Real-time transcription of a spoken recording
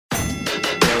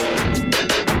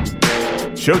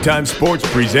Showtime Sports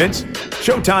presents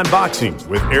Showtime Boxing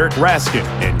with Eric Raskin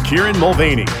and Kieran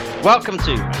Mulvaney. Welcome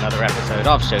to another episode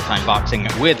of Showtime Boxing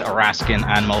with Raskin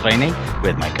and Mulvaney.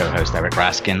 With my co-host Eric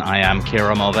Raskin, I am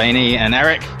Kieran Mulvaney. And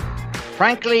Eric,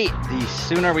 frankly, the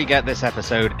sooner we get this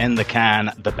episode in the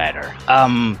can, the better.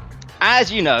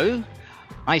 As you know,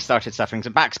 I started suffering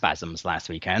some back spasms last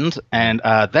weekend, and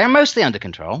they're mostly under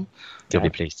control. You'll be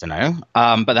pleased to know,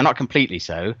 but they're not completely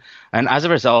so. And as a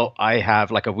result, I have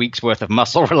like a week's worth of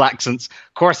muscle relaxants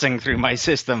coursing through my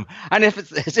system. And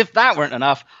as if that weren't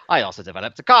enough, I also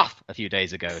developed a cough a few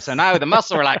days ago. So now the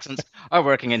muscle relaxants are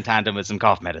working in tandem with some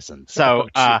cough medicine. So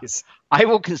I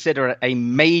will consider it a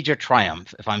major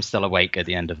triumph if I'm still awake at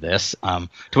the end of this,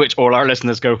 to which all our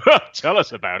listeners go, tell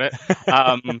us about it.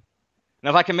 And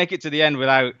if I can make it to the end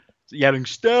without yelling,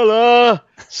 Stella,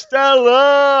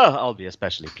 Stella, I'll be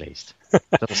especially pleased.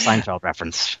 Little Seinfeld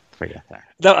reference for you there.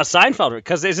 No, a Seinfeld,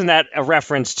 because isn't that a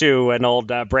reference to an old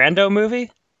Brando movie?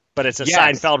 But it's a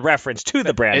Seinfeld reference to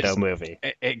the Brando movie.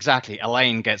 Exactly.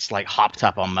 Elaine gets like hopped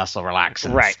up on muscle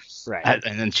relaxants. Right.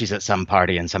 And then she's at some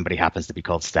party and somebody happens to be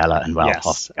called Stella and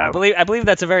yes. I believe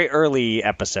that's a very early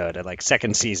episode, like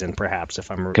second season perhaps,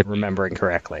 if I'm remembering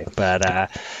correctly.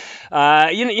 But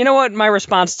you know what my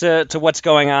response to what's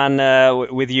going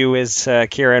on with you is,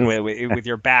 Kieran, with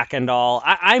your back and all.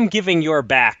 I'm giving your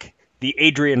back the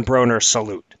Adrian Broner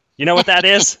salute. You know what that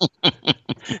is?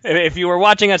 If you were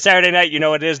watching on Saturday night, you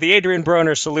know what it is. The Adrian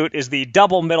Broner salute is the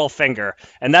double middle finger,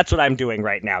 and that's what I'm doing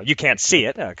right now. You can't see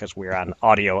it because we're on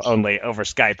audio only over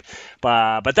Skype,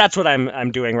 but that's what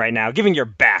I'm doing right now, giving your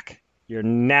back, your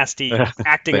nasty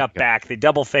acting up back, the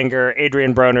double finger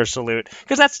Adrian Broner salute,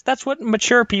 because that's what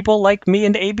mature people like me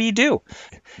and AB do.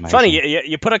 Amazing. Funny,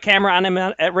 you put a camera on him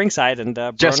at ringside, and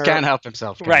just Broner, can't help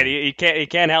himself. Right, he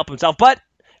can't help himself, but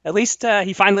at least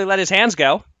he finally let his hands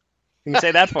go. You can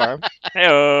say that for him.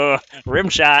 Hey-oh, rim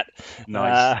shot.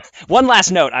 Nice. One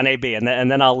last note on AB, and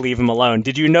then I'll leave him alone.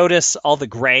 Did you notice all the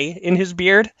gray in his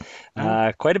beard?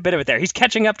 Quite a bit of it there. He's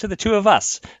catching up to the two of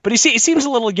us. But he seems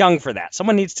a little young for that.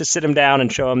 Someone needs to sit him down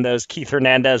and show him those Keith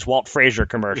Hernandez, Walt Frazier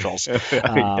commercials.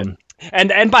 And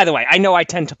by the way, I know I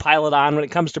tend to pile it on when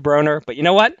it comes to Broner, but you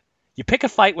know what? You pick a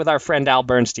fight with our friend Al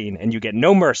Bernstein, and you get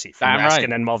no mercy from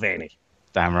Raskin and Mulvaney.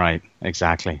 Damn right.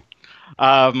 Exactly.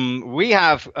 We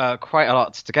have quite a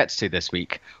lot to get to this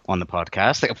week on the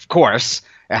podcast. Of course,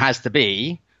 it has to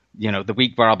be, the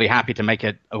week where I'll be happy to make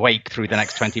it awake through the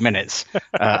next 20 minutes.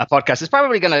 A podcast is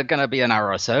probably going to be an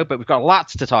hour or so, but we've got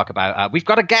lots to talk about. We've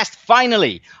got a guest,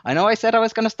 finally. I know I said I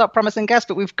was going to stop promising guests,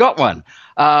 but we've got one.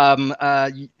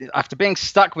 After being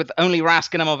stuck with only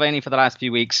Raskin and Mulvaney for the last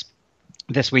few weeks,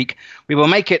 this week, we will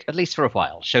make it, at least for a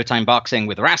while, Showtime Boxing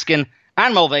with Raskin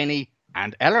and Mulvaney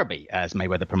and Ellerby, as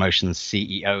Mayweather Promotions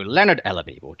CEO Leonard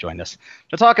Ellerby will join us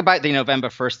to talk about the November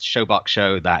 1st Showbox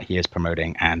show that he is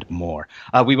promoting and more.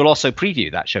 We will also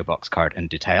preview that Showbox card in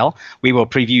detail. We will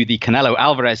preview the Canelo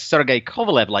Alvarez-Sergey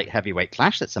Kovalev light heavyweight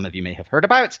clash that some of you may have heard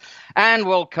about, and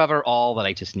we'll cover all the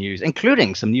latest news,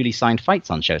 including some newly signed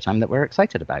fights on Showtime that we're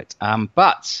excited about.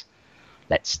 But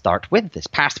let's start with this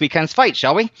past weekend's fight,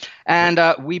 shall we? And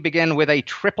we begin with a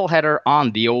triple header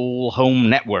on the old home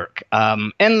network.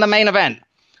 In the main event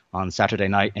on Saturday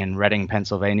night in Reading,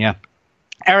 Pennsylvania,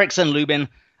 Erickson Lubin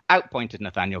outpointed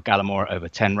Nathaniel Gallimore over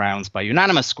 10 rounds by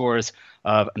unanimous scores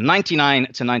of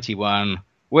 99-91,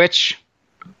 which,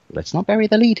 let's not bury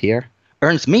the lead here,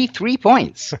 earns me 3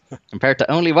 points compared to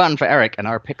only 1 for Eric in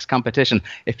our picks competition.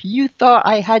 If you thought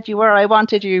I had you where I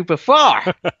wanted you before...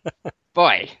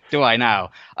 Boy, do I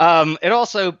now. It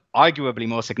also, arguably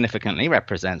more significantly,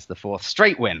 represents the 4th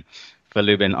straight win for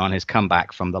Lubin on his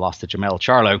comeback from the loss to Jermell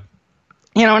Charlo.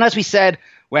 And as we said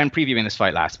when previewing this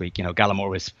fight last week, Gallimore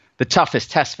was the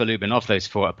toughest test for Lubin of those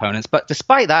 4 opponents. But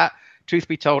despite that, truth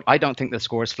be told, I don't think the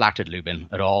scores flattered Lubin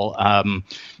at all.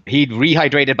 He'd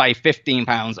rehydrated by 15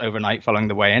 pounds overnight following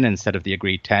the weigh-in instead of the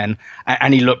agreed 10.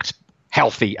 And he looked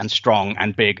healthy and strong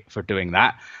and big for doing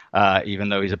that. Even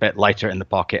though he's a bit lighter in the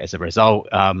pocket as a result.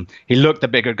 He looked the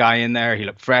bigger guy in there. He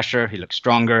looked fresher. He looked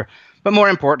stronger. But more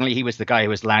importantly, he was the guy who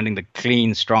was landing the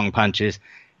clean, strong punches.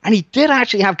 And he did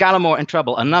actually have Gallimore in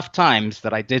trouble enough times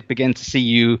that I did begin to see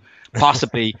you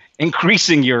possibly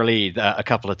increasing your lead a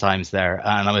couple of times there.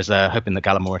 And I was hoping that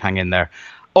Gallimore would hang in there.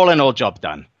 All in all, job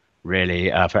done,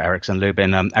 really, for Erickson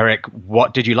Lubin. Eric,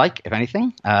 what did you like, if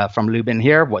anything, from Lubin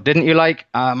here? What didn't you like?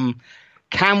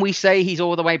 Can we say he's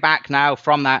all the way back now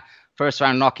from that first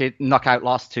round knockout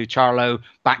loss to Charlo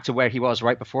back to where he was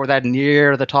right before that,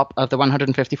 near the top of the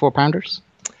 154 pounders?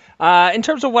 In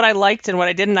terms of what I liked and what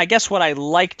I didn't, I guess what I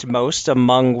liked most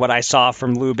among what I saw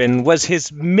from Lubin was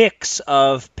his mix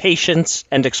of patience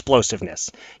and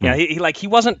explosiveness. You know, he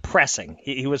wasn't pressing.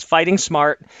 He was fighting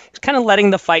smart. He was kind of letting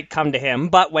the fight come to him,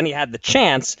 but when he had the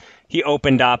chance, he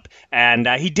opened up, and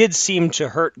he did seem to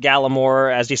hurt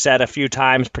Gallimore, as you said, a few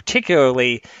times,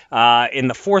 particularly in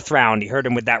the fourth round. He hurt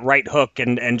him with that right hook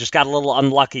and just got a little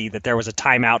unlucky that there was a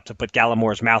timeout to put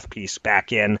Gallimore's mouthpiece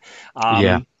back in.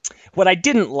 What I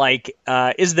didn't like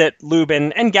is that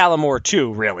Lubin, and Gallimore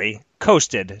too, really,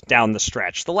 coasted down the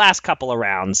stretch. The last couple of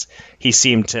rounds, he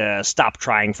seemed to stop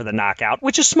trying for the knockout,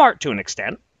 which is smart to an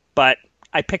extent, but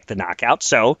I picked the knockout,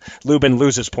 so Lubin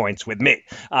loses points with me.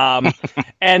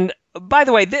 And by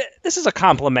the way, this is a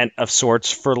compliment of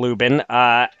sorts for Lubin.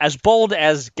 As bold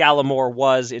as Gallimore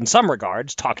was in some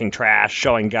regards, talking trash,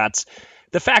 showing guts,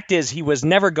 the fact is he was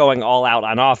never going all out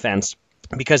on offense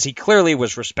because he clearly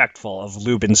was respectful of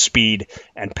Lubin's speed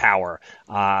and power.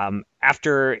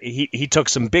 After he took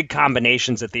some big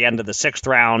combinations at the end of the sixth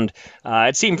round,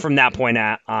 it seemed from that point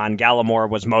on, Gallimore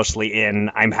was mostly in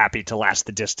I'm happy to last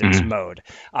the distance mode.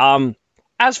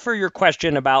 As for your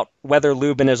question about whether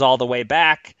Lubin is all the way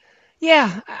back,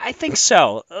 yeah, I think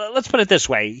so. Let's put it this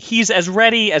way. He's as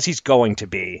ready as he's going to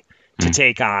be to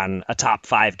take on a top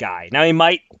 5 guy. Now, he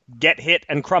might get hit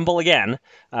and crumble again,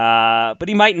 but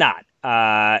he might not.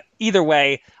 Either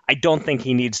way, I don't think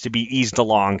he needs to be eased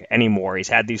along anymore. He's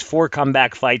had these 4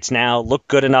 comeback fights now, looked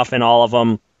good enough in all of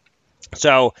them.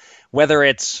 So whether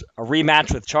it's a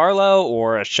rematch with Charlo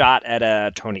or a shot at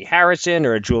a Tony Harrison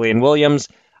or a Julian Williams,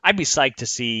 I'd be psyched to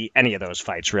see any of those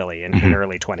fights, really, in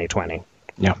early 2020.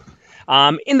 Yeah.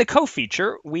 In the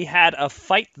co-feature, we had a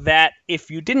fight that,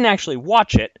 if you didn't actually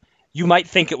watch it, you might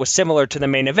think it was similar to the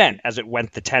main event, as it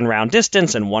went the 10-round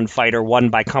distance and one fighter won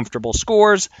by comfortable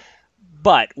scores.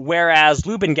 But whereas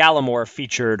Lubin Gallimore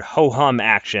featured ho-hum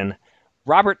action,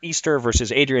 Robert Easter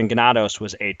versus Adrian Granados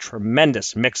was a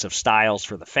tremendous mix of styles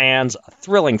for the fans, a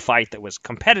thrilling fight that was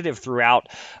competitive throughout,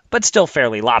 but still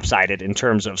fairly lopsided in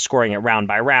terms of scoring it round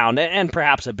by round, and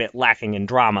perhaps a bit lacking in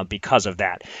drama because of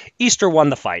that. Easter won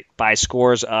the fight by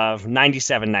scores of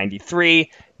 97-93,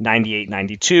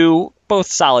 98-92, both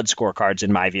solid scorecards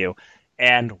in my view,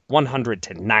 and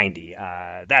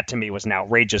 100-90. That to me was an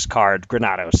outrageous card.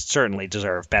 Granados certainly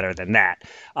deserved better than that.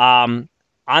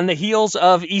 On the heels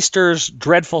of Easter's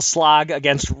dreadful slog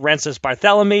against Rensis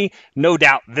Barthelemy, no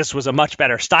doubt this was a much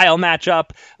better style matchup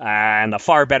and a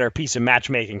far better piece of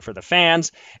matchmaking for the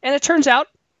fans. And it turns out,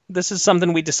 this is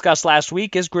something we discussed last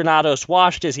week, is Granados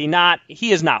washed? Is he not?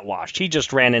 He is not washed. He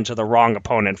just ran into the wrong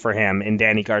opponent for him in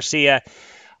Danny Garcia.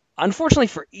 Unfortunately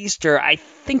for Easter, I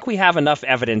think we have enough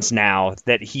evidence now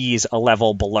that he's a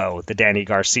level below the Danny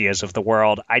Garcias of the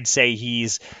world. I'd say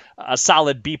he's a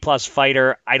solid B-plus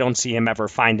fighter. I don't see him ever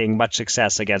finding much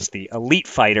success against the elite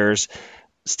fighters.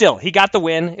 Still, he got the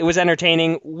win. It was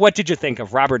entertaining. What did you think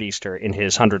of Robert Easter in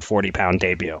his 140-pound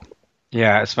debut?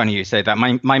 Yeah, it's funny you say that.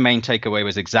 My main takeaway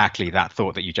was exactly that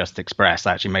thought that you just expressed.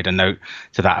 I actually made a note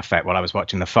to that effect while I was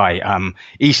watching the fight.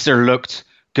 Easter looked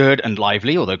good and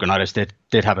lively, although Granados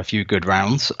did have a few good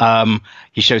rounds.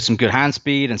 He showed some good hand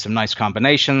speed and some nice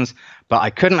combinations, but I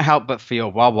couldn't help but feel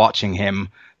while watching him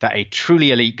that a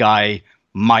truly elite guy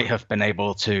might have been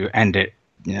able to end it,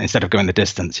 instead of going the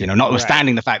distance,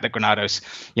 notwithstanding the fact that Granados,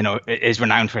 is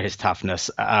renowned for his toughness.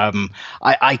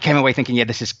 I came away thinking, yeah,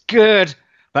 this is good,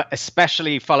 but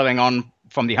especially following on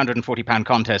from the 140-pound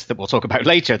contest that we'll talk about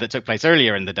later that took place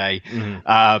earlier in the day,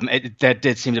 there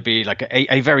did seem to be like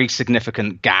a very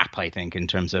significant gap, I think, in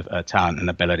terms of talent and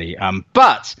ability.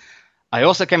 But I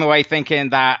also came away thinking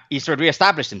that Easter had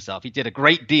reestablished himself. He did a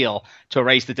great deal to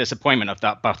erase the disappointment of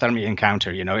that Barthelemy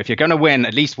encounter. If you're going to win,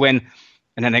 at least win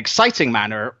in an exciting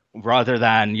manner rather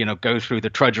than, go through the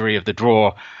trudgery of the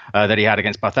draw that he had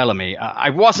against Barthelemy.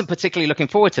 I wasn't particularly looking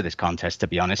forward to this contest, to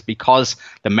be honest, because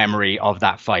the memory of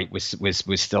that fight was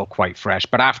still quite fresh.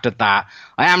 But after that,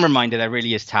 I am reminded there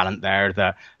really is talent there,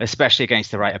 that especially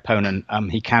against the right opponent,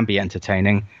 he can be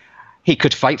entertaining. He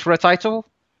could fight for a title.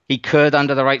 He could,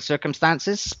 under the right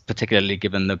circumstances, particularly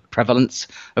given the prevalence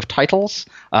of titles,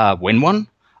 win one.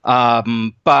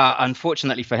 But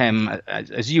unfortunately for him,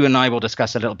 as you and I will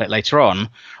discuss a little bit later on,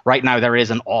 right now there is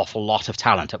an awful lot of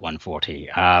talent at 140.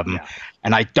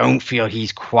 And I don't feel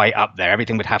he's quite up there.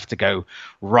 Everything would have to go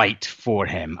right for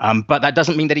him. But that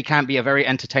doesn't mean that he can't be a very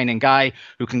entertaining guy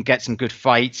who can get some good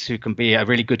fights, who can be a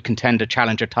really good contender,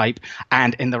 challenger type.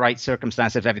 And in the right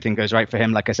circumstances, if everything goes right for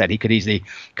him, like I said, he could easily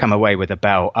come away with a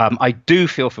belt. I do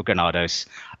feel for Granados.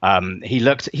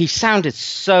 He sounded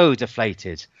so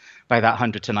deflated by that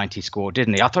 100-90 score,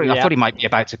 didn't he? I thought he might be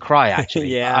about to cry,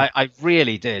 actually. Yeah. I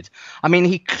really did. I mean,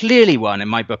 he clearly won, in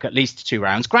my book, at least 2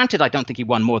 rounds. Granted, I don't think he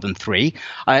won more than 3.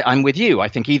 I'm with you. I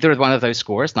think either of one of those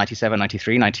scores, 97,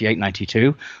 93, 98,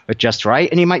 92, are just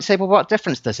right. And you might say, well, what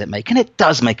difference does it make? And it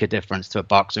does make a difference to a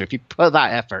boxer. If you put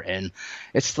that effort in,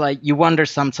 it's like you wonder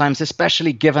sometimes,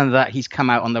 especially given that he's come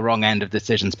out on the wrong end of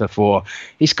decisions before,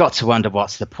 he's got to wonder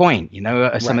what's the point.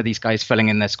 Some of these guys filling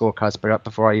in their scorecards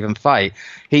before I even fight.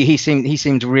 He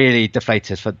seemed really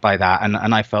deflated by that,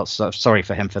 and I felt so sorry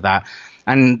for him for that.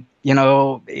 And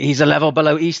he's a level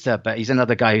below Easter, but he's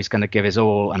another guy who's going to give his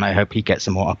all, and I hope he gets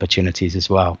some more opportunities as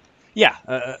well. Yeah,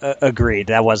 agreed.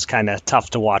 That was kind of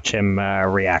tough to watch him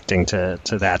reacting to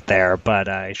that there,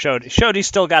 but showed he's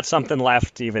still got something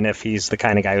left, even if he's the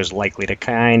kind of guy who's likely to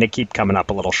kind of keep coming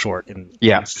up a little short in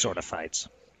these sort of fights.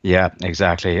 Yeah,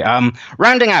 exactly.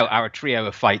 Rounding out our trio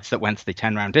of fights that went to the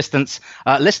 10-round distance,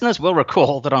 listeners will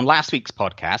recall that on last week's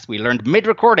podcast, we learned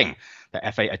mid-recording that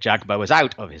Efe Ajagba was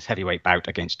out of his heavyweight bout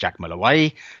against Jack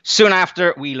Mulawai. Soon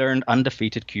after, we learned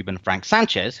undefeated Cuban Frank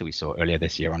Sanchez, who we saw earlier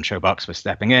this year on Showbox, was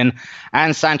stepping in.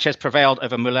 And Sanchez prevailed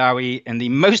over Mulawai in the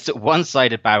most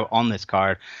one-sided bout on this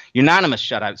card. Unanimous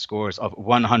shutout scores of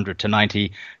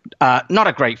 100-90. Not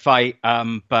a great fight,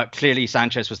 but clearly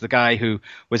Sanchez was the guy who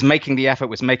was making the effort,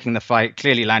 was making the fight,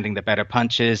 clearly landing the better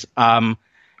punches.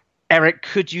 Eric,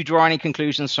 could you draw any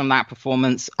conclusions from that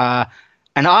performance?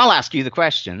 And I'll ask you the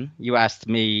question you asked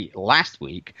me last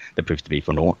week that proved to be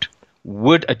for naught.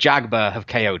 Would Ajagba have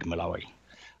KO'd Mulawai?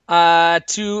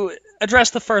 To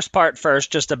address the first part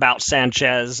first, just about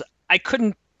Sanchez, I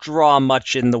couldn't draw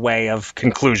much in the way of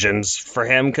conclusions for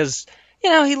him because,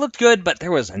 he looked good, but there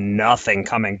was nothing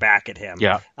coming back at him.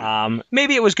 Yeah.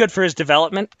 Maybe it was good for his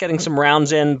development, getting some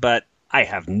rounds in, but I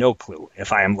have no clue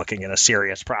if I am looking at a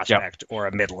serious prospect or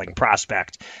a middling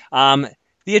prospect.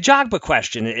 The Ajagba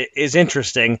question is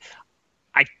interesting.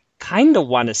 I kind of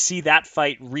want to see that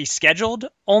fight rescheduled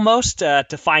almost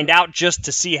to find out, just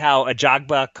to see how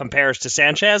Ajagba compares to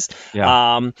Sanchez.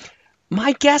 Yeah.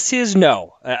 My guess is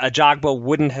no. Ajagba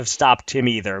wouldn't have stopped him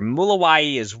either.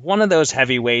 Mulawai is one of those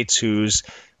heavyweights who's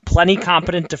plenty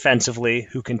competent defensively,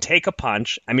 who can take a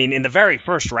punch. I mean, in the very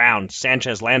first round,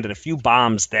 Sanchez landed a few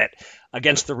bombs that,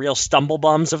 against the real stumble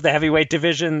bums of the heavyweight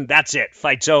division, that's it.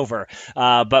 Fight's over.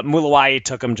 But Mulawai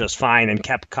took him just fine and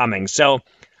kept coming. So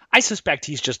I suspect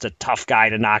he's just a tough guy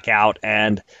to knock out,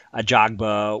 and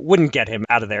Ajagba wouldn't get him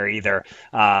out of there either.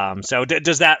 So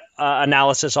does that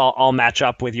analysis all match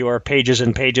up with your pages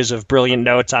and pages of brilliant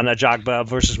notes on Ajagba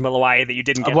versus Mulawai that you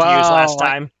didn't get to use last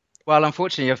time? Well,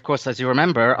 unfortunately, of course, as you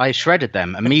remember, I shredded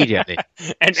them immediately.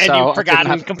 and you've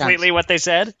forgotten completely what they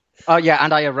said? Oh, yeah,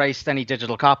 and I erased any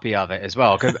digital copy of it as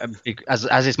well,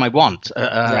 as is my want.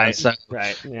 Right. So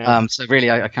really,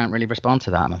 I can't really respond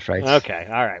to that, I'm afraid. Okay,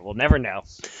 all right, we'll never know.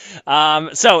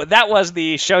 So that was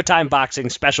the Showtime Boxing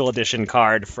Special Edition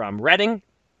card from Reading.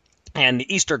 And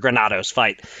the Easter Granados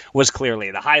fight was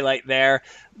clearly the highlight there,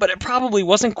 but it probably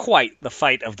wasn't quite the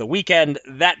fight of the weekend.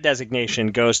 That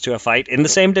designation goes to a fight in the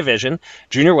same division,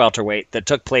 junior welterweight, that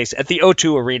took place at the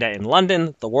O2 Arena in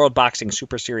London, the World Boxing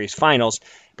Super Series finals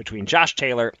between Josh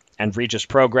Taylor and Regis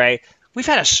Prograis. We've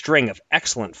had a string of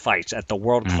excellent fights at the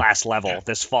world-class level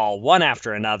this fall, one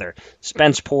after another.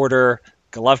 Spence Porter,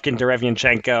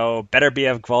 Golovkin-Derevyanchenko,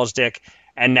 Beterbiev Gvozdyk,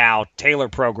 and now Taylor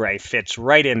Prograis fits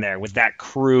right in there with that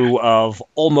crew of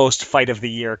almost fight of the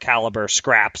year caliber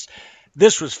scraps.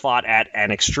 This was fought at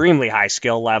an extremely high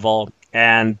skill level,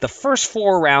 and the first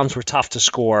 4 rounds were tough to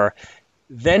score.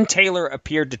 Then Taylor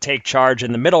appeared to take charge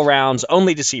in the middle rounds,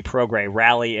 only to see Prograis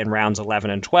rally in rounds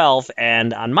 11 and 12,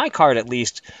 and on my card at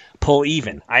least, pull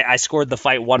even. I scored the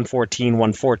fight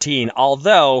 114-114,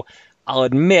 although I'll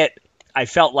admit I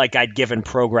felt like I'd given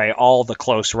Prograis all the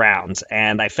close rounds,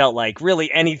 and I felt like really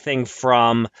anything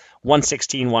from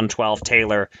 116-112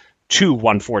 Taylor to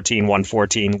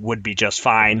 114-114 would be just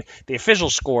fine. The official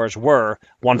scores were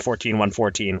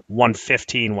 114-114,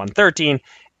 115-113,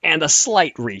 and a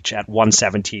slight reach at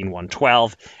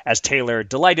 117-112, as Taylor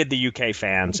delighted the UK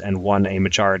fans and won a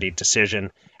majority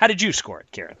decision. How did you score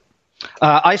it, Kieran?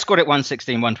 I scored it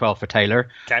 116-112 for Taylor.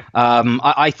 Okay.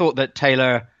 I thought that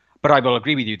Taylor... But I will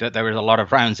agree with you that there was a lot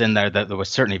of rounds in there that was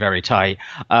certainly very tight.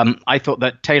 I thought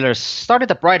that Taylor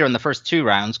started up brighter in the first 2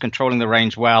 rounds, controlling the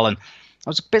range well and I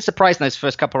was a bit surprised in those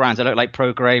first couple of rounds. It looked like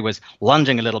Prograis was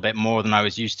lunging a little bit more than I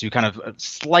was used to, kind of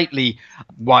slightly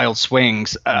wild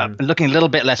swings, looking a little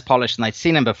bit less polished than I'd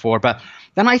seen him before. But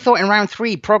then I thought in round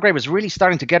 3, Prograis was really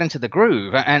starting to get into the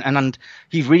groove, and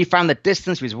he really found the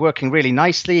distance. He was working really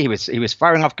nicely. He was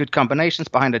firing off good combinations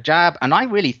behind a jab, and I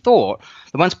really thought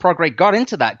that once Prograis got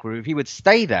into that groove, he would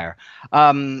stay there.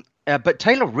 But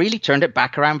Taylor really turned it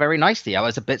back around very nicely. I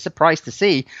was a bit surprised to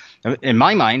see, in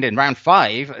my mind, in round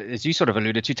 5, as you sort of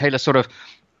alluded to, Taylor sort of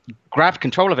grabbed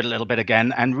control of it a little bit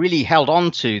again and really held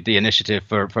on to the initiative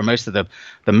for most of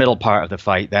the middle part of the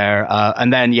fight there.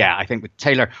 And then, I think with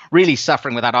Taylor really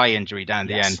suffering with that eye injury down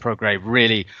the end, Prograis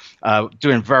really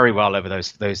doing very well over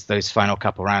those final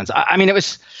couple rounds. I mean, it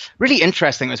was really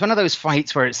interesting. It was one of those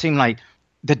fights where it seemed like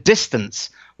the distance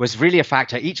was really a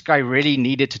factor. Each guy really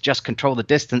needed to just control the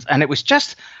distance. And it was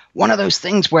just one of those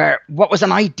things where what was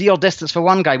an ideal distance for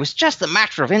one guy was just a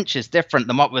matter of inches different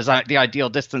than what was the ideal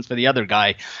distance for the other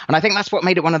guy. And I think that's what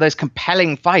made it one of those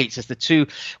compelling fights, as the two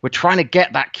were trying to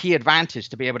get that key advantage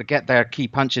to be able to get their key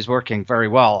punches working very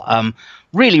well.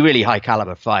 Really, really high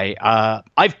caliber fight.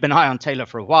 I've been high on Taylor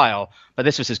for a while, but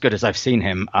this was as good as I've seen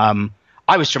him.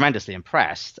 I was tremendously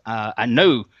impressed, and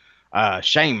no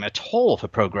shame at all for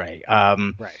Prograis.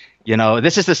 Right. You know,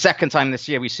 this is the second time this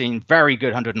year we've seen very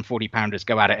good 140-pounders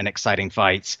go at it in exciting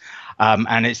fights.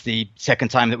 And it's the second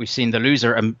time that we've seen the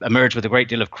loser emerge with a great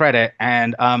deal of credit.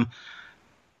 And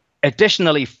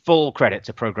additionally, full credit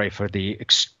to Prograis for the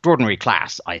extraordinary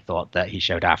class, I thought, that he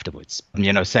showed afterwards.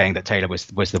 You know, saying that Taylor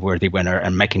was the worthy winner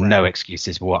and making no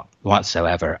excuses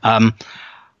whatsoever.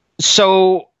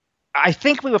 So I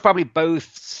think we were probably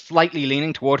both slightly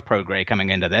leaning toward Prograis coming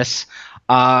into this.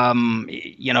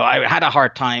 You know, I had a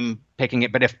hard time picking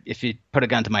it, but if you put a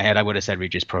gun to my head, I would have said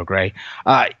Regis Prograis.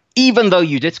 Even though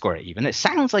you did score it even, it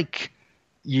sounds like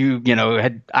you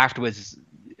had afterwards,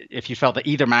 if you felt that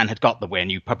either man had got the win,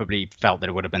 you probably felt that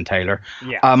it would have been Taylor.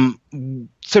 Yeah.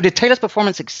 So did Taylor's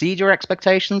performance exceed your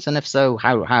expectations? And if so,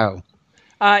 how?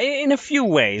 In a few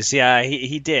ways, yeah,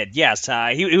 he did. Yes,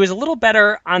 he was a little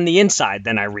better on the inside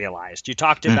than I realized. You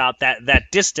talked about that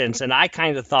distance, and I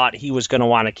kind of thought he was going to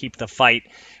want to keep the fight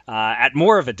at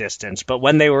more of a distance. But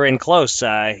when they were in close,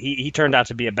 he turned out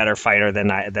to be a better fighter than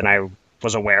I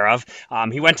was aware of.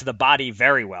 He went to the body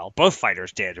very well. Both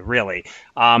fighters did, really.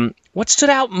 What stood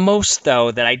out most,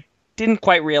 though, that I didn't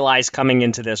quite realize coming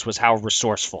into this was how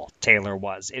resourceful Taylor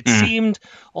was. It seemed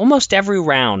almost every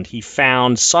round he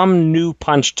found some new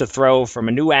punch to throw from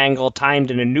a new angle, timed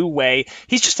in a new way.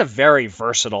 He's just a very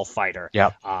versatile fighter.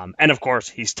 Yep. And of course,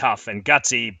 he's tough and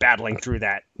gutsy, battling through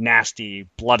that nasty,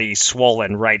 bloody,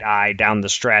 swollen right eye down the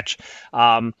stretch.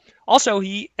 Also,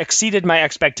 he exceeded my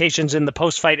expectations in the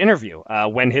post-fight interview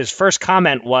when his first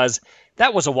comment was,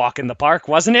 "That was a walk in the park,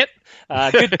 wasn't it?"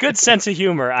 Good sense of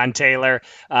humor on Taylor.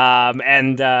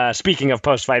 And speaking of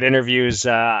post-fight interviews,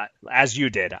 as you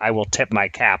did, I will tip my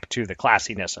cap to the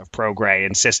classiness of Prograis,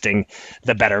 insisting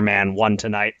the better man won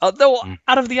tonight. Although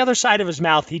out of the other side of his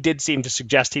mouth, he did seem to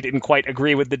suggest he didn't quite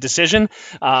agree with the decision.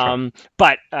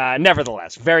 But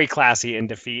nevertheless, very classy in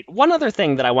defeat. One other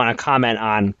thing that I want to comment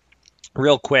on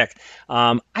real quick.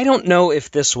 I don't know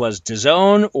if this was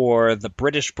DAZN or the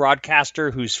British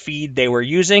broadcaster whose feed they were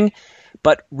using,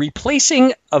 but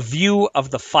replacing a view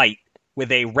of the fight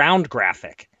with a round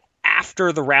graphic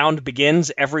after the round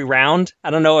begins every round.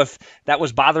 I don't know if that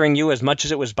was bothering you as much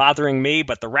as it was bothering me,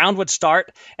 but the round would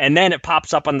start and then it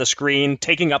pops up on the screen,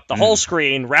 taking up the whole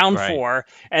screen, round 4,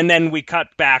 and then we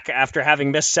cut back after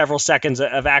having missed several seconds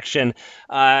of action.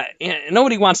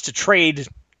 Nobody wants to trade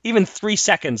even 3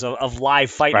 seconds of live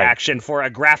fight action for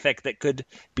a graphic that could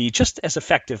be just as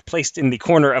effective placed in the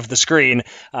corner of the screen.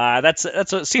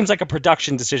 Seems like a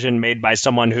production decision made by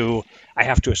someone who I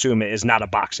have to assume is not a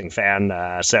boxing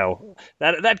fan. So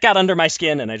that got under my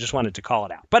skin, and I just wanted to call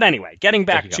it out. But anyway, getting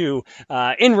back to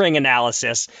in-ring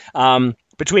analysis,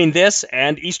 between this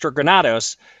and Easter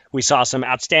Granados, we saw some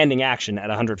outstanding action at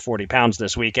 140 pounds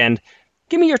this weekend.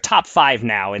 Give me your top 5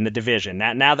 now in the division,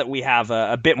 now that we have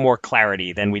a bit more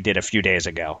clarity than we did a few days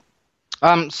ago.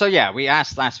 We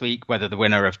asked last week whether the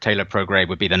winner of Taylor Prograis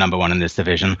would be the number 1 in this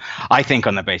division. I think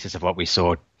on the basis of what we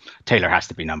saw, Taylor has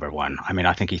to be number 1. I mean,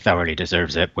 I think he thoroughly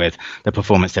deserves it with the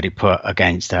performance that he put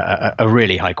against a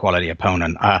really high-quality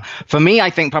opponent. For me, I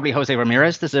think probably Jose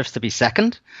Ramirez deserves to be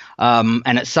second.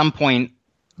 And at some point,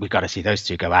 we've got to see those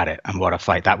two go at it, and what a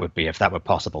fight that would be if that were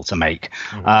possible to make.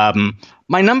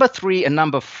 My number 3 and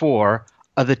number 4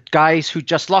 are the guys who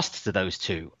just lost to those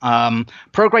two.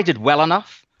 Prograis did well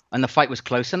enough and the fight was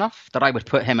close enough that I would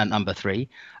put him at number 3.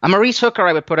 And Maurice Hooker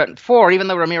I would put at 4, even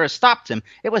though Ramirez stopped him.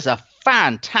 It was a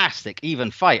fantastic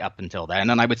even fight up until then,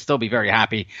 and I would still be very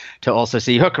happy to also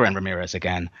see Hooker and Ramirez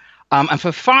again. And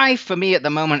for 5, for me at the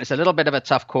moment, it's a little bit of a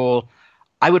tough call.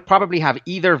 I would probably have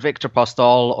either Viktor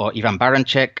Postol or Ivan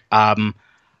Baranchyk.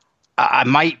 I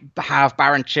might have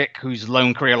Baranchyk, whose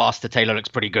lone career loss to Taylor looks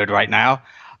pretty good right now.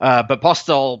 But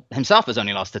Postol himself has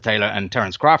only lost to Taylor and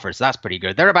Terence Crawford, so that's pretty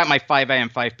good. They're about my 5A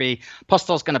and 5B.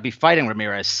 Postol's going to be fighting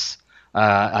Ramirez.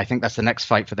 I think that's the next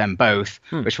fight for them both,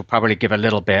 which will probably give a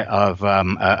little bit of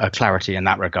a clarity in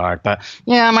that regard. But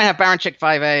yeah, I might have Baranchyk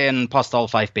 5A and Postol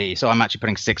 5B, so I'm actually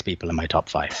putting 6 people in my top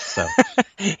 5. So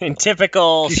in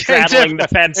typical straddling the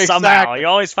fence somehow. You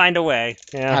always find a way.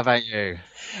 Yeah. How about you?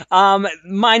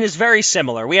 Mine is very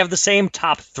similar. We have the same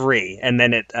top 3, and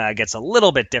then it gets a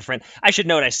little bit different. I should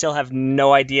note I still have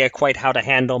no idea quite how to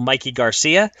handle Mikey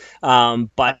Garcia,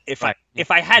 but if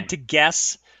I had to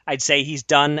guess, I'd say he's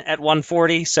done at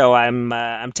 140, so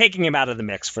I'm taking him out of the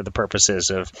mix for the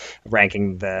purposes of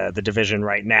ranking the division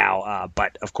right now.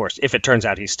 But, of course, if it turns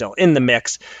out he's still in the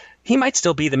mix, he might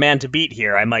still be the man to beat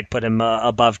here. I might put him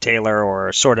above Taylor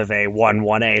or sort of a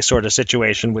 1-1A sort of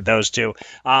situation with those two.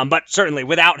 But certainly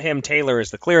without him, Taylor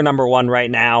is the clear number 1 right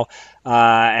now.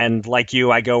 And like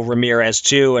you, I go Ramirez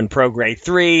 2 and Prograis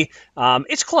 3.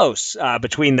 It's close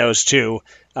between those two.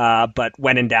 But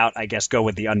when in doubt, I guess go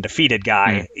with the undefeated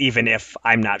guy, even if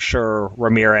I'm not sure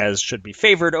Ramirez should be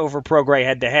favored over Prograis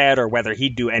head-to-head or whether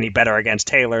he'd do any better against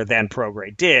Taylor than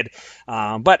Prograis did.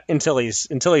 But until he's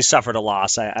suffered a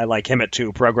loss, I like him at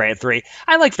 2, Prograis at 3.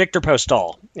 I like Viktor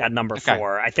Postol at number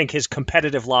 4. I think his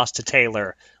competitive loss to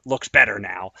Taylor looks better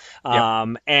now.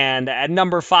 And at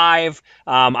number 5,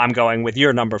 I'm going with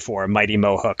your number 4, Mighty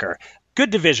Mo Hooker. Good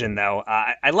division, though.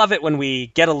 I love it when we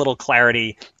get a little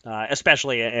clarity,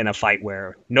 especially in a fight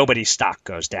where nobody's stock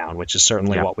goes down, which is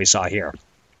certainly what we saw here.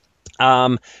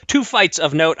 2 fights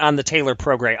of note on the Taylor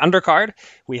Prograis undercard.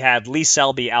 We had Lee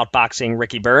Selby outboxing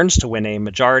Ricky Burns to win a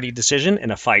majority decision in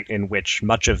a fight in which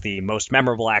much of the most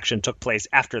memorable action took place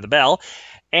after the bell.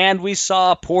 And we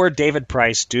saw poor David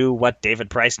Price do what David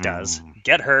Price does.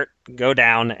 Get hurt, go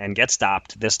down, and get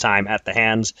stopped, this time at the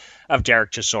hands of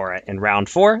Derek Chisora in round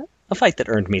 4. A fight that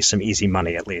earned me some easy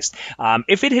money, at least.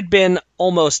 If it had been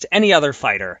almost any other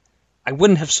fighter, I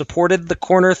wouldn't have supported the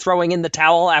corner throwing in the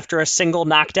towel after a single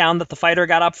knockdown that the fighter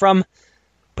got up from.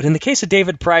 But in the case of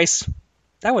David Price,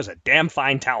 that was a damn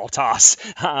fine towel toss.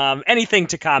 Anything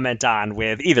to comment on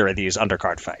with either of these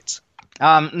undercard fights?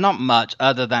 Not much,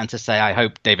 other than to say I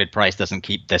hope David Price doesn't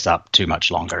keep this up too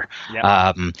much longer.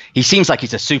 Yep. He seems like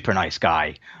he's a super nice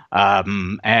guy.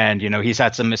 And, he's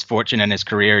had some misfortune in his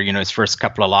career. His first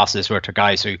couple of losses were to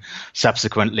guys who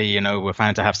subsequently, were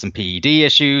found to have some PED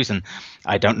issues. And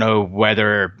I don't know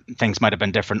whether things might have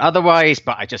been different otherwise,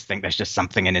 but I just think there's just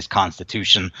something in his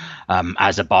constitution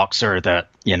as a boxer that,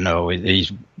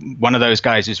 he's one of those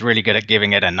guys who's really good at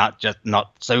giving it and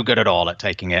not so good at all at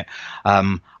taking it.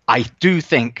 I do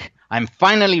think I'm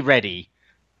finally ready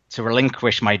to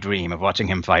relinquish my dream of watching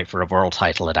him fight for a world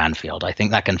title at Anfield. I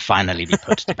think that can finally be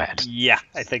put to bed. Yeah,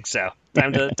 I think so.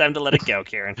 Time to let it go,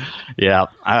 Kieran. Yeah.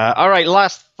 All right,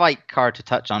 last fight card to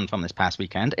touch on from this past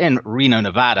weekend in Reno,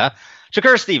 Nevada.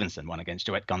 Shakur Stevenson won against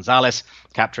Joet Gonzalez,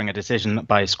 capturing a decision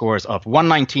by scores of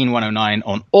 119-109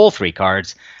 on all 3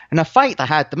 cards, in a fight that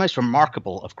had the most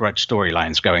remarkable of grudge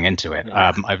storylines going into it.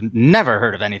 Yeah. I've never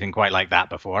heard of anything quite like that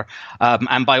before.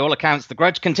 And by all accounts, the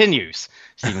grudge continues.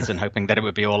 Stevenson hoping that it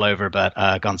would be all over,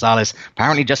 but Gonzalez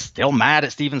apparently just still mad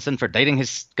at Stevenson for dating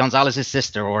Gonzalez's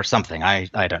sister or something.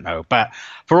 I don't know. But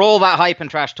for all that hype and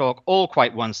trash talk, all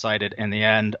quite one-sided in the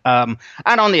end. And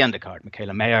on the undercard,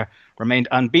 Michaela Mayer remained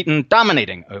unbeaten,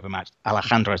 dominating overmatched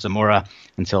Alejandra Zamora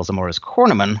until Zamora's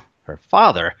cornerman, her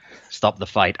father, stopped the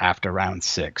fight after round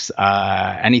 6.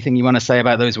 Anything you want to say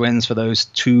about those wins for those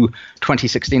 2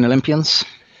 2016 Olympians?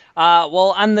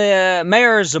 Well, on the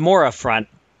Mayer Zamora front,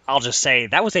 I'll just say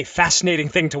that was a fascinating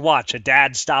thing to watch, a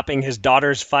dad stopping his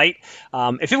daughter's fight.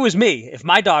 If it was me, if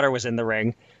my daughter was in the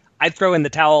ring, I'd throw in the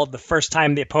towel the first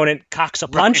time the opponent cocks a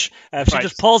punch. If she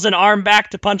just pulls an arm back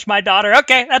to punch my daughter,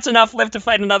 okay, that's enough. Live to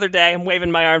fight another day. I'm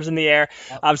waving my arms in the air.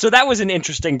 So that was an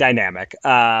interesting dynamic,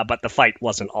 but the fight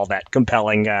wasn't all that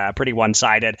compelling, pretty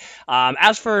one-sided.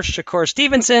 As for Shakur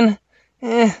Stevenson,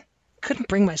 couldn't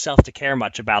bring myself to care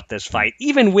much about this fight,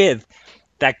 even with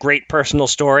that great personal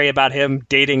story about him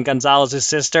dating Gonzalez's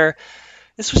sister.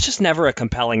 This was just never a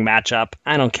compelling matchup.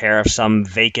 I don't care if some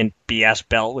vacant BS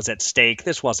belt was at stake.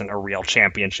 This wasn't a real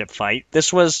championship fight.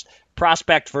 This was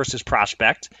prospect versus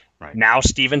prospect. Right. Now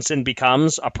Stevenson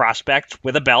becomes a prospect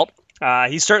with a belt.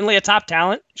 He's certainly a top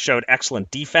talent, showed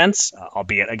excellent defense,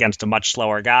 albeit against a much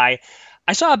slower guy.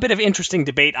 I saw a bit of interesting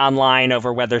debate online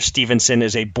over whether Stevenson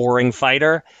is a boring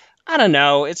fighter. I don't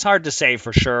know. It's hard to say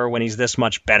for sure when he's this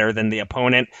much better than the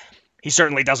opponent. He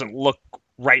certainly doesn't look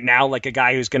right now like a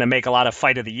guy who's going to make a lot of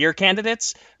Fight of the Year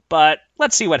candidates, but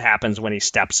let's see what happens when he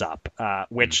steps up,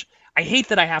 which I hate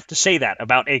that I have to say that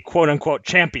about a quote-unquote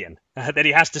champion, that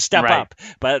he has to step up,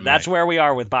 but that's where we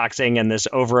are with boxing and this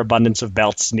overabundance of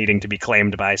belts needing to be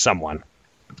claimed by someone.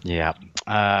 Yeah.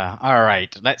 All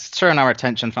right. Let's turn our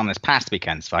attention from this past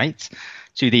weekend's fights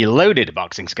to the loaded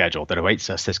boxing schedule that awaits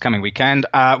us this coming weekend.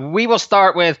 We will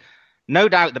start with, no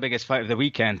doubt, the biggest fight of the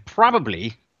weekend,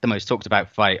 probably the most talked about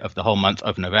fight of the whole month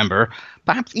of November,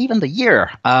 perhaps even the year.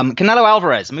 Canelo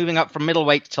Alvarez moving up from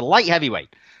middleweight to light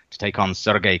heavyweight to take on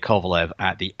Sergey Kovalev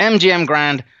at the MGM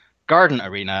Grand Garden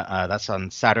Arena. That's on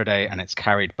Saturday, and it's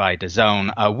carried by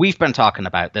DAZN. We've been talking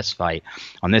about this fight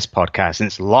on this podcast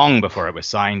since long before it was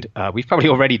signed. We've probably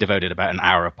already devoted about an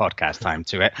hour of podcast time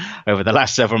to it over the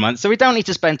last several months, so we don't need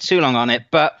to spend too long on it.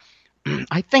 But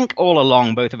I think all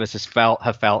along, both of us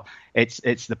have felt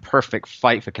it's the perfect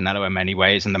fight for Canelo in many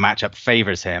ways, and the matchup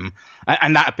favors him.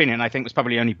 And that opinion, I think, was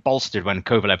probably only bolstered when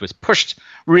Kovalev was pushed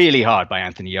really hard by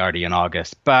Anthony Yarde in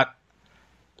August. But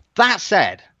that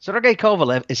said, Sergey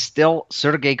Kovalev is still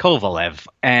Sergey Kovalev,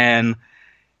 and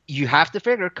you have to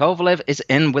figure Kovalev is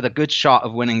in with a good shot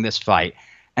of winning this fight.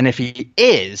 And if he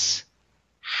is,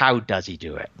 how does he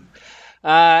do it?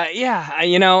 I've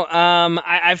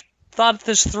thought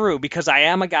this through because I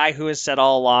am a guy who has said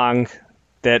all along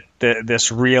that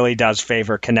this really does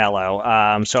favor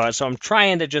Canelo. So I'm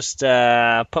trying to just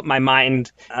put my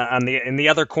mind in the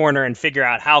other corner and figure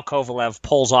out how Kovalev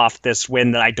pulls off this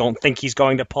win that I don't think he's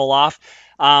going to pull off.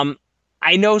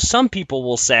 I know some people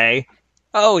will say,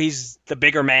 oh, he's the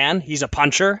bigger man. He's a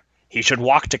puncher. He should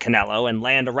walk to Canelo and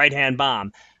land a right-hand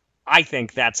bomb. I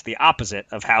think that's the opposite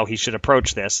of how he should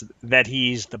approach this, that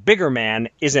he's the bigger man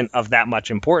isn't of that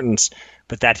much importance,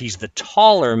 but that he's the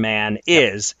taller man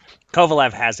is.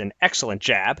 Kovalev has an excellent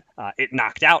jab. It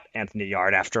knocked out Anthony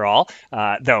Yarde, after all,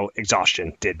 though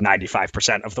exhaustion did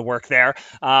 95% of the work there.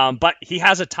 But he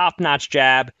has a top-notch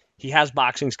jab. He has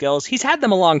boxing skills. He's had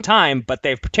them a long time, but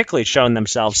they've particularly shown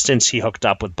themselves since he hooked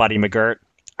up with Buddy McGirt.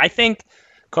 I think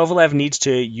Kovalev needs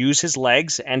to use his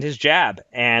legs and his jab,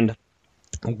 and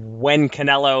when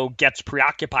Canelo gets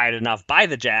preoccupied enough by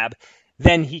the jab,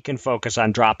 then he can focus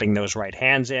on dropping those right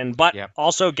hands in, but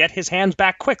also get his hands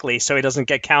back quickly so he doesn't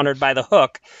get countered by the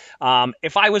hook.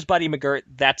 If I was Buddy McGirt,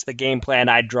 that's the game plan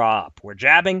I'd draw up. We're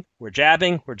jabbing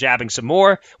some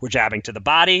more, we're jabbing to the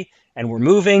body, and we're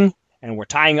moving, and we're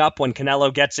tying up when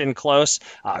Canelo gets in close.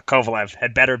 Kovalev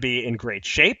had better be in great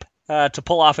shape to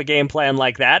pull off a game plan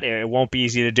like that. It won't be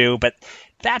easy to do, but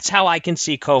that's how I can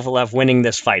see Kovalev winning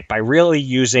this fight, by really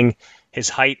using his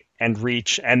height and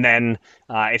reach. And then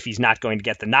if he's not going to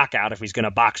get the knockout, if he's going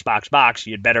to box,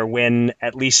 you'd better win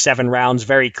at least 7 rounds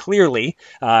very clearly.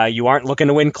 You aren't looking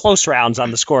to win close rounds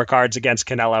on the scorecards against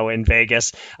Canelo in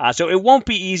Vegas. So it won't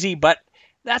be easy, but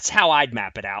that's how I'd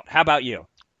map it out. How about you?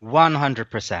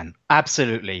 100%.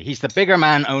 Absolutely. He's the bigger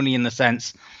man only in the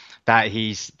sense that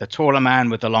he's the taller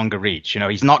man with the longer reach.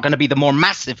 He's not going to be the more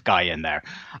massive guy in there.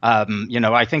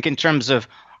 I think in terms of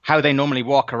how they normally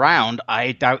walk around,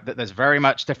 I doubt that there's very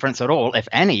much difference at all, if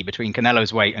any, between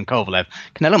Canelo's weight and Kovalev.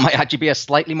 Canelo might actually be a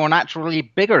slightly more naturally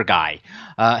bigger guy,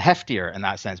 heftier in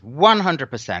that sense.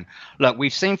 100%. Look,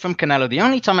 we've seen from Canelo, the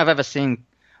only time I've ever seen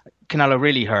Canelo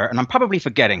really hurt, and I'm probably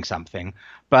forgetting something,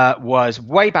 but was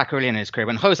way back early in his career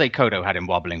when Jose Cotto had him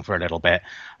wobbling for a little bit.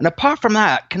 And apart from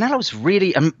that, Canelo's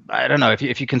really, I don't know,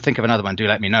 if you can think of another one, do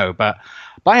let me know. But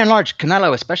by and large,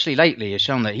 Canelo, especially lately, has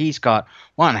shown that he's got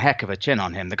one heck of a chin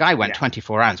on him. The guy went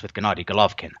 24 rounds with Gennady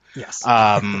Golovkin. Yes.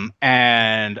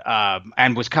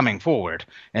 And was coming forward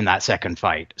in that second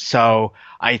fight. So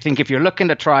I think if you're looking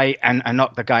to try and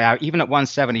knock the guy out, even at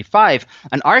 175,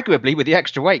 and arguably with the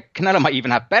extra weight, Canelo might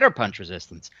even have better punch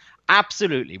resistance.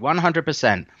 Absolutely,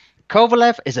 100%.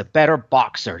 Kovalev is a better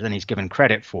boxer than he's given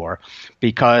credit for,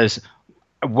 because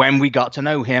when we got to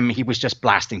know him, he was just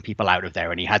blasting people out of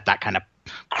there, and he had that kind of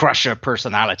crusher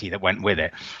personality that went with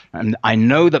it. And I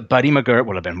know that Buddy McGirt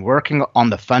will have been working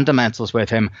on the fundamentals with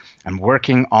him and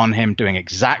working on him doing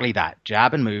exactly that.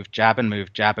 Jab and move, jab and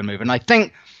move, jab and move. And I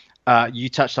think you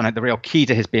touched on it. The real key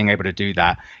to his being able to do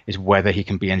that is whether he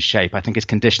can be in shape. I think his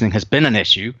conditioning has been an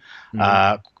issue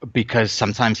because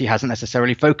sometimes he hasn't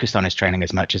necessarily focused on his training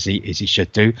as much as he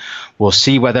should do. We'll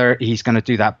see whether he's going to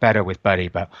do that better with Buddy.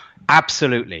 But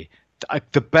absolutely,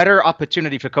 the better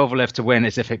opportunity for Kovalev to win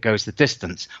is if it goes the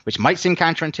distance, which might seem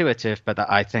counterintuitive, but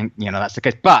I think, that's the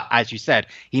case. But as you said,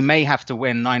 he may have to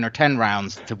win 9 or 10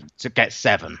 rounds to get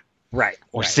 7. Right.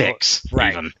 Or 6,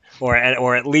 right. even. Or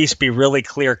at least be really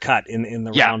clear cut in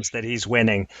the rounds that he's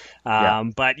winning.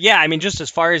 But just as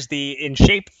far as the in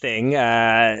shape thing,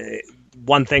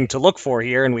 one thing to look for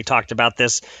here, and we talked about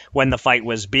this when the fight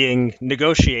was being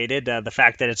negotiated, the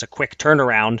fact that it's a quick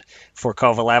turnaround for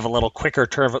Kovalev, a little quicker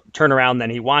turnaround than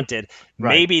he wanted.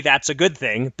 Right. Maybe that's a good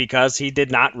thing because he did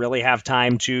not really have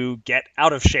time to get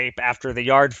out of shape after the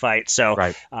Yarde fight.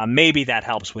 So maybe that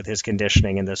helps with his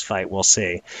conditioning in this fight. We'll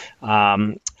see.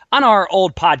 On our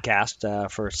old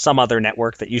podcast for some other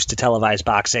network that used to televise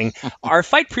boxing, our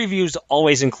fight previews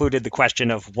always included the question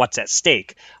of what's at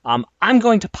stake. I'm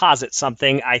going to posit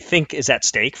something I think is at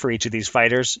stake for each of these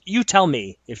fighters. You tell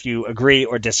me if you agree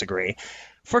or disagree.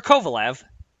 For Kovalev,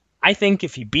 I think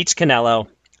if he beats Canelo,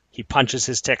 he punches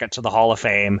his ticket to the Hall of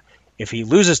Fame. If he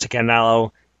loses to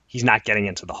Canelo, he's not getting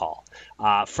into the Hall.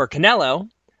 For Canelo,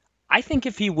 I think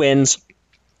if he wins,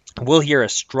 we'll hear a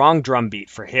strong drumbeat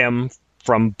for him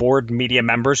from board media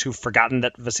members who've forgotten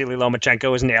that Vasily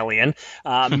Lomachenko is an alien,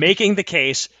 making the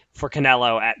case for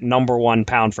Canelo at number 1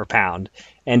 pound for pound.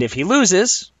 And if he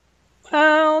loses,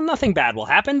 well, nothing bad will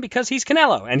happen because he's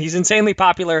Canelo and he's insanely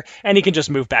popular and he can just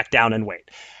move back down and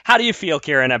wait. How do you feel,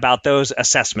 Kieran, about those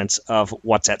assessments of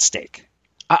what's at stake?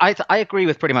 I agree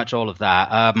with pretty much all of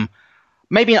that.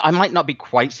 Maybe I might not be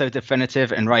quite so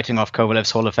definitive in writing off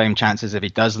Kovalev's Hall of Fame chances if he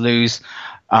does lose,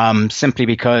 simply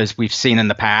because we've seen in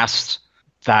the past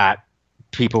that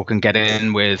people can get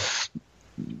in with,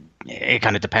 it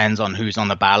kind of depends on who's on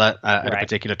the ballot at a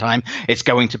particular time. It's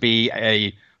going to be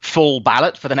a full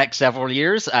ballot for the next several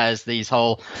years as the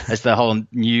whole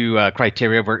new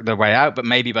criteria work their way out. But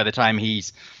maybe by the time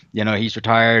he's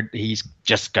retired, he's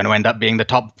just going to end up being the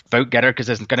top vote getter because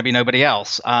there's going to be nobody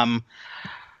else.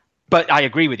 But I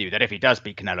agree with you that if he does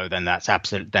beat Canelo, then that's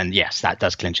absolute. Then yes, that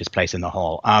does clinch his place in the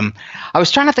Hall. I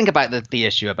was trying to think about the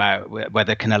issue about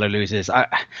whether Canelo loses. I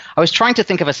was trying to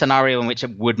think of a scenario in which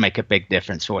it would make a big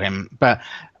difference for him. But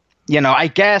I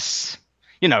guess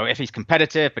if he's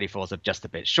competitive, but he falls up just a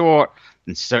bit short,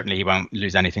 then certainly he won't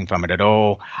lose anything from it at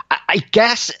all. I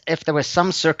guess if there was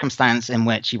some circumstance in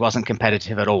which he wasn't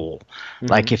competitive at all,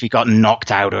 like if he got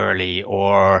knocked out early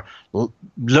or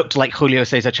looked like Julio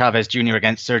Cesar Chavez Jr.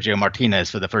 against Sergio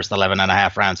Martinez for the first 11 and a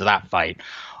half rounds of that fight,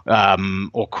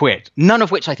 or quit, none of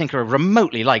which I think are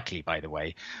remotely likely, by the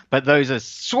way. But those are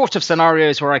sort of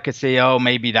scenarios where I could see,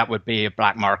 maybe that would be a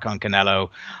black mark on Canelo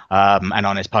and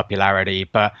on his popularity.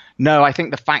 But no, I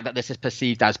think the fact that this is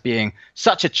perceived as being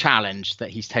such a challenge that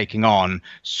he's taking on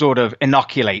sort of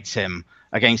inoculates him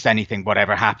against anything,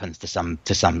 whatever happens to some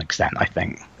extent, I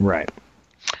think. Right.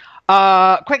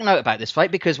 Quick note about this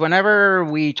fight, because whenever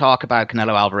we talk about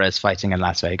Canelo Alvarez fighting in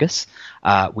Las Vegas,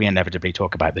 we inevitably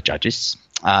talk about the judges.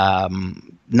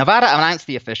 Nevada announced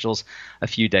the officials a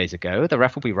few days ago. The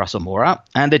ref will be Russell Mora,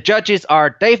 and the judges are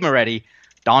Dave Moretti,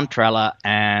 Don Trella,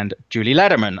 and Julie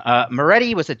Lederman.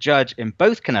 Moretti was a judge in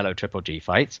both Canelo Triple G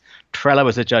fights. Trella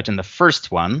was a judge in the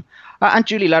first one, and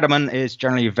Julie Lederman is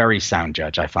generally a very sound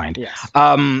judge, I find. Yes.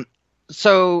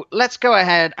 So let's go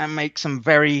ahead and make some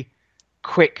very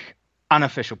quick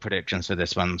unofficial predictions for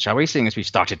this one, shall we? Seeing as we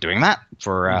started doing that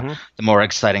for the more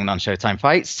exciting non-Showtime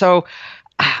fights. So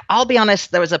I'll be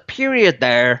honest, there was a period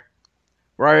there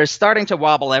where I was starting to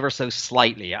wobble ever so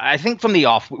slightly. I think from the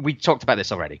off, we talked about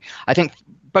this already. I think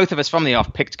both of us from the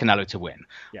off picked Canelo to win,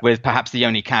 with perhaps the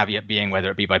only caveat being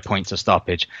whether it be by points or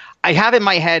stoppage. I have in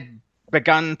my head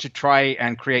begun to try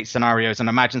and create scenarios and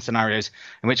imagine scenarios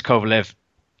in which Kovalev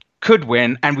could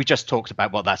win, and we just talked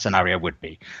about what that scenario would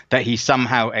be, that he's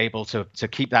somehow able to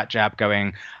keep that jab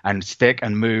going and stick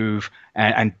and move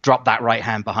and drop that right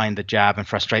hand behind the jab and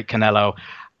frustrate Canelo.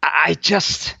 I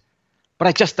just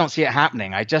don't see it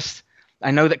happening. I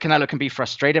know that Canelo can be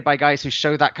frustrated by guys who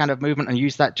show that kind of movement and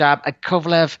use that jab. At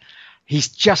Kovalev, he's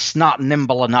just not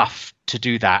nimble enough to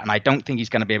do that, and I don't think he's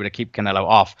going to be able to keep Canelo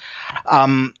off.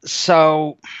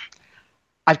 So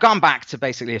I've gone back to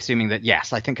basically assuming that,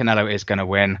 yes, I think Canelo is going to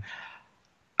win.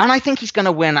 And I think he's going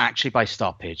to win actually by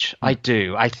stoppage. I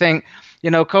do. I think,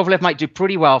 Kovalev might do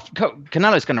pretty well.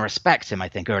 Canelo's going to respect him, I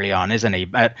think, early on, isn't he?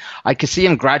 But I could see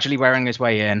him gradually wearing his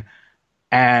way in.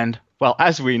 And, well,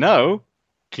 as we know,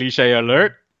 cliche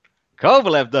alert,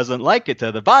 Kovalev doesn't like it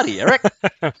to the body, Eric.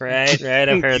 Right.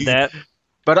 I've heard that.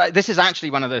 But this is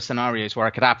actually one of those scenarios where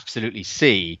I could absolutely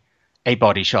see a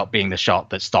body shot being the shot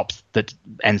that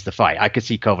ends the fight. I could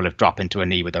see Kovalev drop into a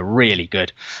knee with a really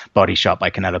good body shot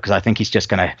by Canelo, because I think he's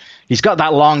got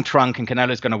that long trunk and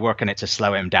Canelo's going to work on it to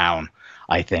slow him down.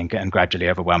 I think, and gradually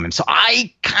overwhelm him. So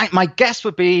my guess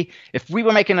would be, if we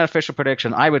were making an official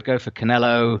prediction, I would go for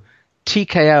Canelo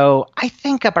TKO. I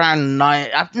think around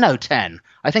 10.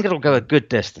 I think it'll go a good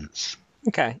distance.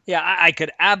 Okay. Yeah, I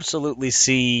could absolutely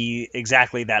see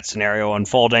exactly that scenario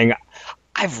unfolding.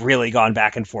 I've really gone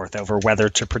back and forth over whether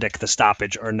to predict the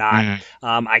stoppage or not.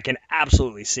 I can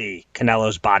absolutely see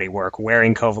Canelo's body work,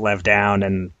 wearing Kovalev down,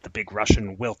 and the big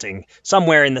Russian wilting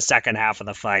somewhere in the second half of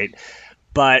the fight.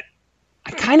 But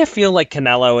I kind of feel like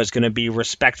Canelo is going to be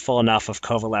respectful enough of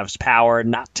Kovalev's power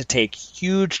not to take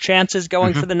huge chances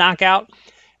going for the knockout.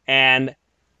 And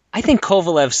I think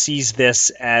Kovalev sees this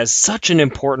as such an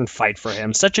important fight for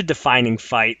him, such a defining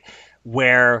fight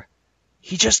where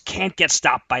he just can't get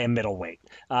stopped by a middleweight.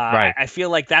 Right. I feel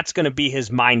like that's going to be his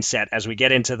mindset as we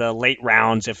get into the late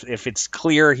rounds. If it's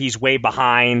clear he's way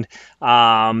behind,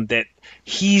 that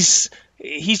he's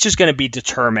just going to be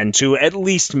determined to at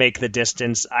least make the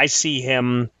distance. I see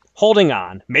him holding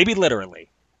on, maybe literally,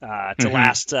 to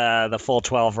last the full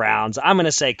 12 rounds. I'm going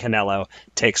to say Canelo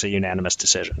takes a unanimous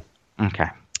decision. Okay.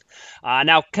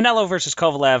 Now, Canelo versus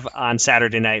Kovalev on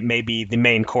Saturday night may be the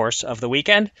main course of the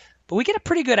weekend, but we get a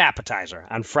pretty good appetizer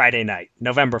on Friday night,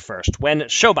 November 1st, when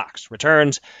ShoBox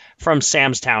returns from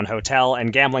Sam's Town Hotel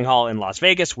and Gambling Hall in Las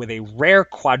Vegas with a rare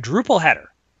quadruple header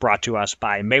brought to us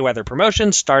by Mayweather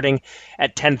Promotions starting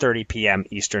at 10:30 p.m.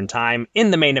 Eastern Time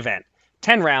in the main event.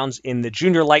 10 rounds in the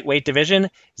junior lightweight division,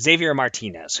 Xavier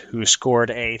Martinez, who scored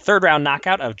a third-round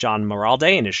knockout of John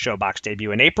Moralde in his ShoBox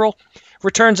debut in April,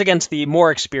 returns against the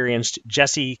more experienced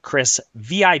Jesse Chris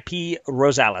VIP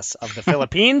Rosales of the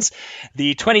Philippines.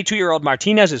 The 22-year-old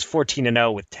Martinez is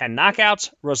 14-0 with 10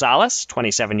 knockouts. Rosales,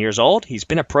 27 years old, he's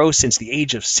been a pro since the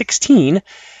age of 16,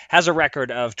 has a record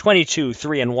of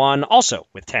 22-3-1, also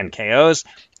with 10 KOs.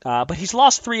 But he's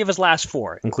lost 3 of his last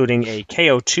 4, including a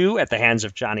KO2 at the hands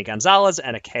of Johnny Gonzalez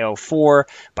and a KO4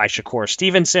 by Shakur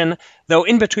Stevenson, though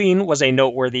in between was a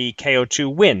noteworthy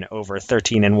KO2 win over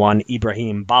 13-1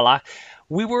 Ibrahim Bala.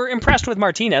 We were impressed with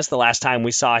Martinez the last time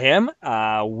we saw him.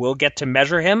 We'll get to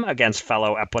measure him against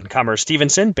fellow up-and-comer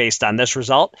Stevenson based on this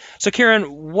result. So,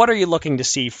 Kieran, what are you looking to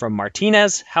see from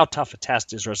Martinez? How tough a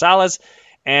test is Rosales?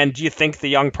 And do you think the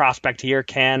young prospect here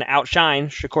can outshine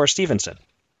Shakur Stevenson?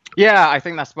 Yeah, I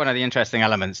think that's one of the interesting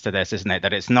elements to this, isn't it?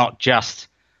 That it's not just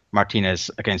Martinez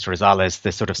against Rosales.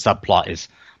 This sort of subplot is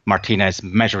Martinez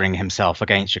measuring himself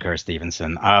against Shakur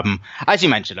Stevenson. As you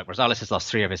mentioned, look, Rosales has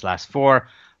lost 3 of his last 4.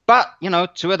 But,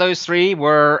 2 of those 3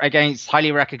 were against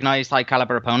highly recognized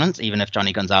high-caliber opponents, even if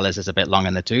Johnny Gonzalez is a bit long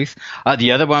in the tooth.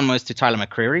 The other one was to Tyler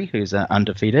McCreary, who's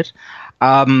undefeated.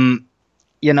 But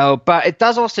it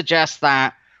does all suggest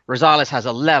that Rosales has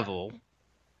a level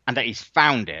and that he's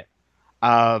found it.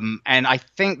 And I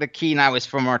think the key now is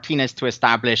for Martinez to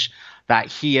establish that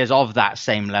he is of that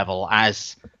same level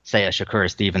as, say, a Shakur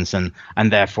Stevenson,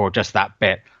 and therefore just that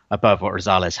bit above what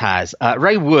Rosales has.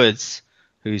 Ray Woods,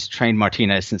 who's trained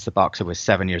Martinez since the boxer was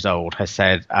 7 years old, has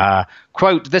said,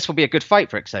 quote, "This will be a good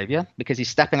fight for Xavier because he's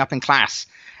stepping up in class.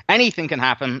 Anything can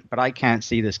happen, but I can't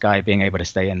see this guy being able to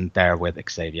stay in there with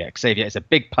Xavier. Xavier is a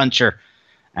big puncher,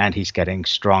 and he's getting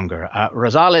stronger.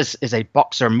 Rosales is a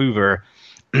boxer mover,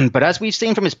 but as we've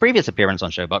seen from his previous appearance on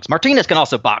ShoBox, Martinez can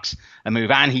also box a move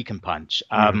and he can punch.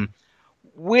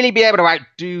 Will he be able to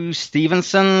outdo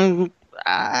Stevenson?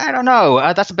 I don't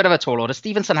know. That's a bit of a tall order.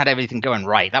 Stevenson had everything going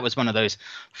right. That was one of those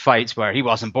fights where he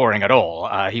wasn't boring at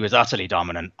all. He was utterly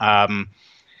dominant.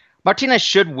 Martinez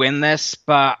should win this,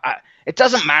 but it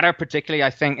doesn't matter particularly, I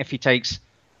think, if he takes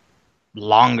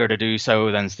longer to do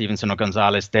so than Stevenson or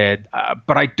Gonzalez did.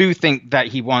 But I do think that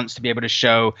he wants to be able to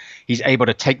show he's able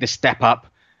to take the step up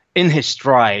in his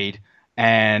stride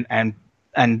and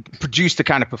produce the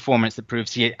kind of performance that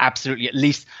proves he absolutely at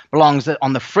least belongs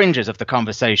on the fringes of the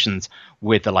conversations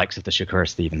with the likes of the Shakur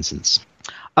Stevensons.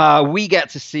 We get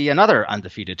to see another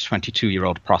undefeated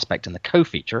 22-year-old prospect in the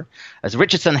co-feature as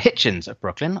Richardson Hitchens of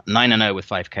Brooklyn, 9-0 with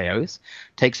 5 KOs,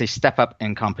 takes a step up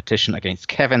in competition against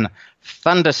Kevin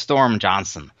Thunderstorm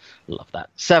Johnson. Love that.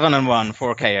 7-1,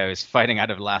 4 KOs, fighting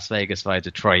out of Las Vegas via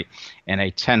Detroit in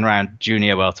a 10-round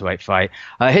junior welterweight fight.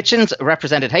 Hitchens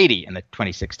represented Haiti in the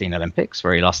 2016 Olympics,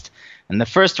 where he lost in the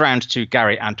first round to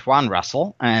Gary Antoine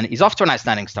Russell, and he's off to an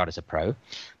outstanding start as a pro.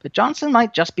 But Johnson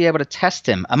might just be able to test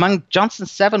him. Among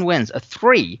Johnson's 7 wins are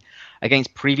 3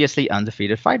 against previously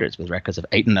undefeated fighters with records of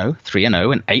 8-0,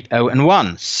 3-0, and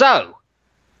 8-0-1. So,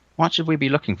 what should we be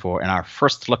looking for in our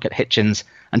first look at Hitchens?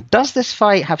 And does this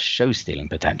fight have show-stealing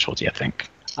potential, do you think?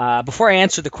 Before I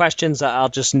answer the questions, I'll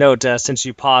just note, since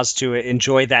you paused to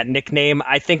enjoy that nickname,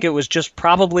 I think it was just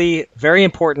probably very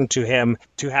important to him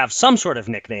to have some sort of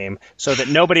nickname so that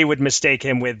nobody would mistake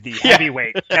him with the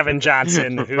heavyweight Kevin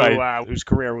Johnson, whose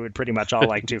career we would pretty much all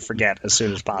like to forget as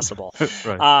soon as possible.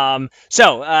 Right.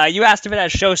 So you asked if it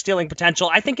has show-stealing potential.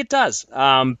 I think it does,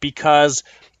 because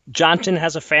Johnson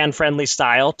has a fan-friendly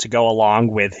style to go along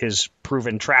with his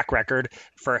proven track record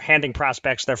for handing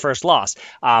prospects their first loss.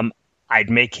 I'd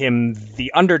make him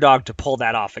the underdog to pull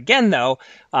that off again, though,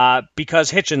 because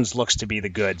Hitchens looks to be the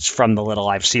goods from the little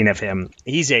I've seen of him.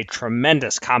 He's a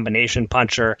tremendous combination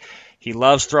puncher. He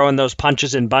loves throwing those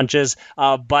punches in bunches,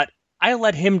 but I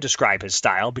let him describe his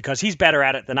style because he's better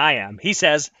at it than I am. He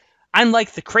says, "I'm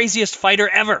like the craziest fighter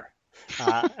ever."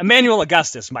 Emmanuel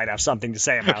Augustus might have something to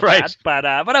say about that,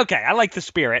 but okay, I like the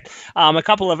spirit. A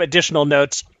couple of additional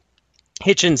notes.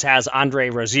 Hitchens has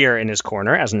Andre Rozier in his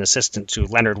corner as an assistant to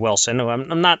Leonard Wilson, who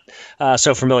I'm not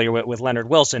so familiar with Leonard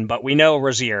Wilson, but we know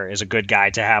Rozier is a good guy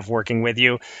to have working with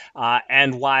you.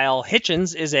 And while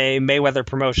Hitchens is a Mayweather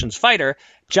Promotions fighter,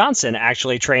 Johnson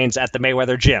actually trains at the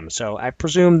Mayweather gym, so I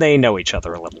presume they know each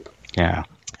other a little. Yeah.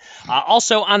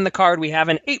 Also on the card, we have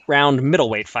an 8-round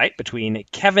middleweight fight between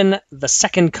Kevin the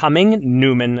Second Coming,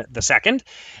 Newman II,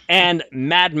 and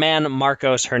Madman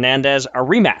Marcos Hernandez, a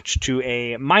rematch to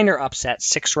a minor upset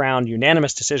 6-round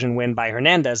unanimous decision win by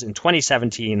Hernandez in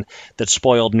 2017 that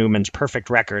spoiled Newman's perfect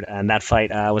record, and that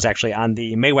fight was actually on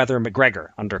the Mayweather-McGregor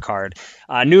undercard.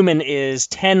 Newman is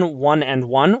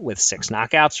 10-1-1 with 6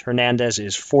 knockouts. Hernandez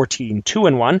is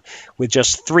 14-2-1 with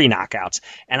just 3 knockouts.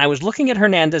 And I was looking at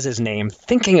Hernandez's name,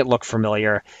 thinking it looked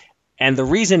familiar, and the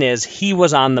reason is he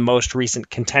was on the most recent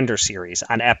Contender Series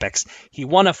on Epix. He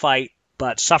won a fight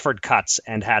but suffered cuts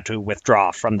and had to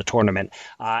withdraw from the tournament.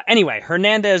 Anyway,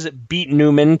 Hernandez beat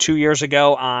Newman 2 years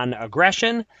ago on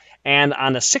aggression and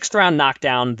on a 6th-round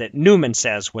knockdown that Newman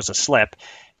says was a slip.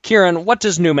 Kieran, what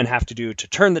does Newman have to do to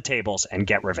turn the tables and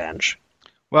get revenge?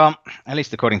 Well, at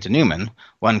least according to Newman,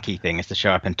 one key thing is to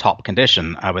show up in top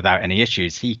condition without any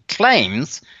issues. He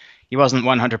claims he wasn't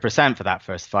 100% for that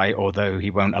first fight, although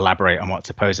he won't elaborate on what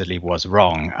supposedly was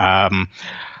wrong.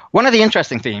 One of the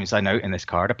interesting themes I note in this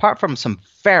card, apart from some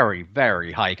very,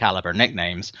 very high caliber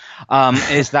nicknames,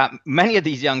 is that many of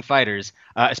these young fighters,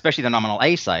 especially the nominal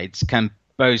A sides, can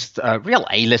boast real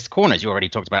A-list corners. You already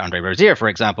talked about Andre Rozier, for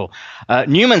example.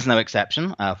 Newman's no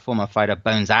exception. Former fighter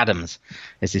Bones Adams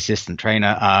is the assistant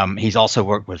trainer. He's also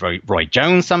worked with Roy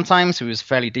Jones sometimes, who is a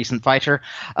fairly decent fighter.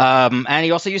 And he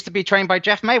also used to be trained by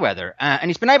Jeff Mayweather. And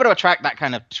he's been able to attract that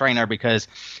kind of trainer because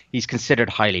he's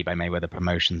considered highly by Mayweather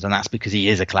Promotions. And that's because he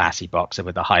is a classy boxer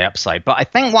with a high upside. But I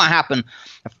think what happened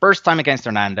the first time against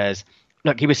Hernandez,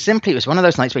 look, it was one of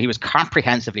those nights where he was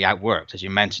comprehensively outworked, as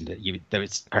you mentioned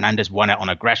it. Hernandez won it on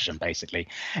aggression, basically.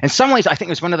 In some ways, I think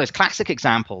it was one of those classic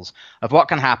examples of what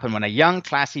can happen when a young,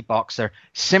 classy boxer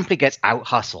simply gets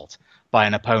out-hustled by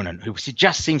an opponent who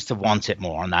just seems to want it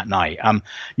more on that night.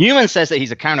 Newman says that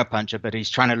he's a counterpuncher, but he's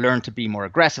trying to learn to be more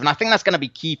aggressive. And I think that's going to be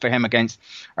key for him against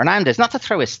Hernandez, not to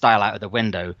throw his style out of the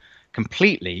window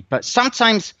completely, but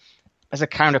sometimes as a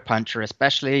counterpuncher,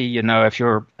 especially, if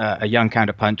you're a young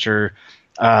counterpuncher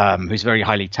who's very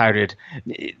highly touted,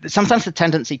 sometimes the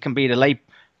tendency can be to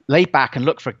lay back and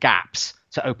look for gaps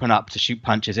to open up to shoot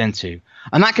punches into.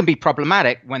 And that can be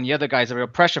problematic when the other guy's a real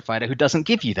pressure fighter who doesn't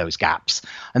give you those gaps.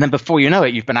 And then before you know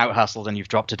it, you've been out-hustled and you've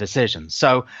dropped a decision.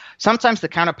 So sometimes the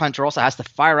counterpuncher also has to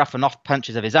fire off enough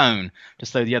punches of his own to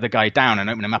slow the other guy down and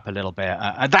open him up a little bit.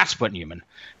 That's what Newman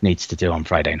needs to do on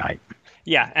Friday night.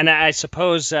 Yeah, and I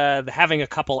suppose having a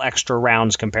couple extra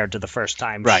rounds compared to the first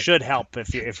time should help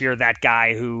if you're that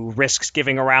guy who risks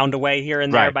giving a round away here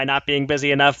and there by not being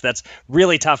busy enough. That's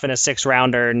really tough in a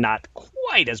 6-rounder, not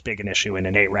quite as big an issue in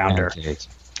an 8-rounder.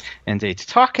 Indeed.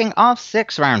 Talking of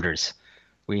 6-rounders,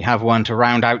 we have one to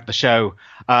round out the show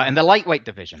in the lightweight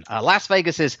division. Las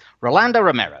Vegas's Rolando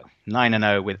Romero,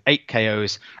 9-0 with 8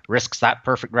 KOs, risks that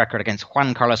perfect record against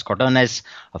Juan Carlos Cordones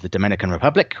of the Dominican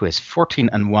Republic, who is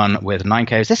 14-1 with 9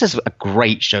 KOs. This is a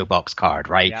great showbox card,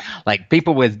 right? Yeah. Like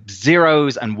people with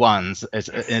 0s and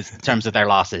 1s in terms of their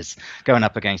losses going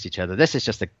up against each other. This is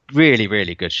just a really,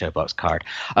 really good showbox card.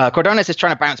 Cordones is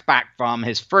trying to bounce back from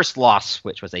his first loss,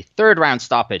 which was a 3rd-round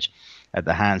stoppage at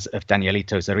the hands of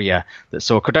Danielito Zorrilla that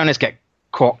saw Cordones get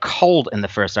caught cold in the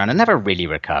first round and never really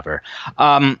recover.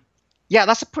 Yeah,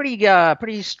 that's a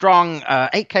pretty strong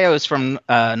 8 KOs from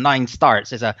 9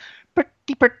 starts. Is a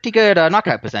pretty good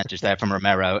knockout percentage there from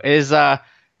Romero. Is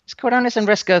Cordones in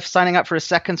risk of signing up for a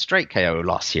 2nd straight KO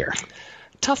loss here?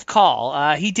 Tough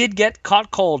call. He did get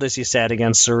caught cold, as you said,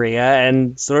 against Zorrilla,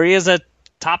 and Zorrilla's a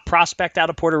top prospect out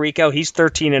of Puerto Rico. He's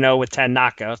 13-0 with 10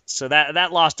 knockouts, so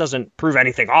that loss doesn't prove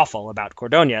anything awful about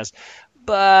Cordonez.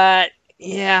 But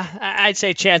yeah, I'd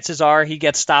say chances are he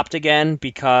gets stopped again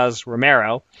because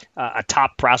Romero, a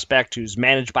top prospect who's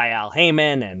managed by Al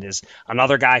Heyman and is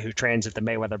another guy who trains at the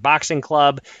Mayweather Boxing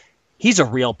Club, he's a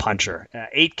real puncher.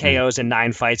 8 KOs in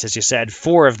 9 fights, as you said,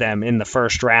 4 of them in the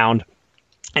first round.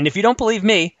 And if you don't believe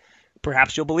me,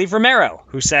 perhaps you'll believe Romero,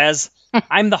 who says,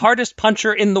 I'm the hardest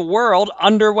puncher in the world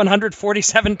under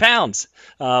 147 pounds.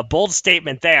 Bold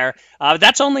statement there.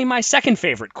 That's only my second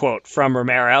favorite quote from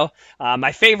Romero.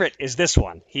 My favorite is this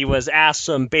one. He was asked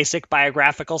some basic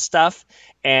biographical stuff,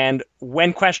 and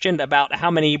when questioned about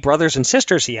how many brothers and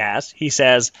sisters he has, he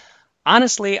says,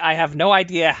 honestly, I have no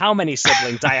idea how many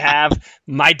siblings I have.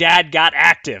 My dad got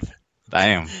active.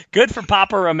 Damn. Good for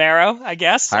Papa Romero, I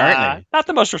guess. Apparently. Not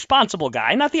the most responsible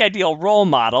guy, not the ideal role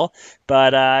model,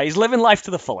 but he's living life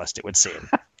to the fullest, it would seem.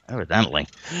 Evidently.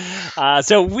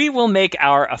 So we will make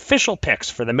our official picks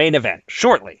for the main event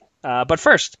shortly. But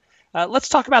first, let's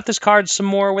talk about this card some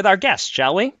more with our guests,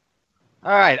 shall we?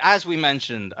 All right. As we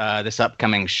mentioned, this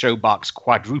upcoming ShoBox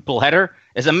quadruple header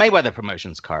is a Mayweather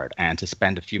Promotions card. And to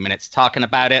spend a few minutes talking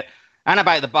about it, and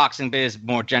about the boxing biz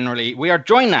more generally, we are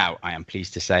joined now, I am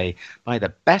pleased to say, by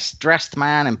the best-dressed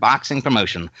man in boxing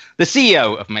promotion, the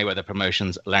CEO of Mayweather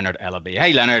Promotions, Leonard Ellerbe.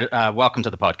 Hey, Leonard, welcome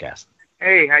to the podcast.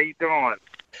 Hey, how you doing?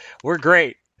 We're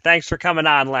great. Thanks for coming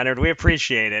on, Leonard. We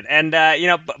appreciate it. And,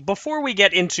 before we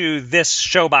get into this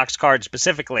ShoBox card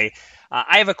specifically,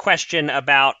 I have a question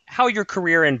about how your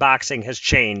career in boxing has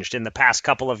changed in the past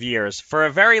couple of years. For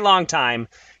a very long time,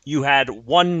 you had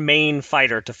one main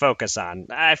fighter to focus on.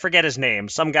 I forget his name.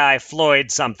 Some guy,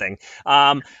 Floyd something.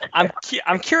 I'm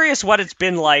curious what it's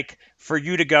been like for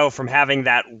you to go from having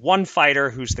that one fighter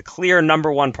who's the clear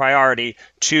number one priority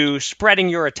to spreading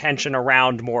your attention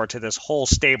around more to this whole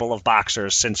stable of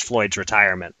boxers since Floyd's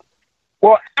retirement.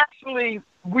 Well, actually,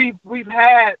 we've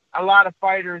had a lot of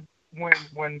fighters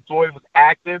when Floyd was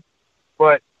active,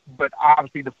 but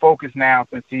obviously the focus now,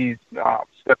 since he's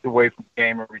stepped away from the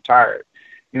game and retired,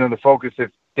 the focus has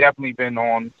definitely been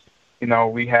on,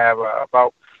 we have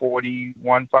about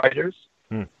 41 fighters.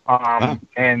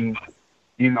 And,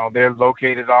 they're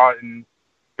located all in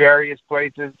various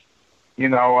places,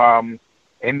 in the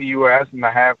U.S., and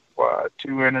I have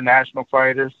 2 international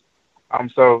fighters.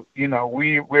 So,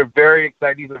 we're very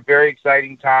excited. These are very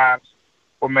exciting times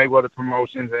for Mayweather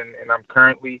Promotions, and I'm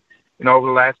currently, over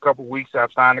the last couple of weeks,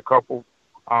 I've signed a couple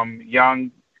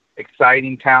young,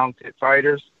 exciting, talented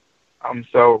fighters.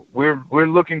 So we're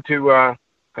looking to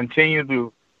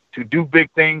continue to do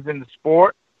big things in the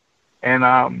sport,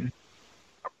 and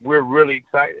we're really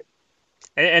excited.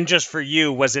 And just for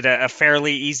you, was it a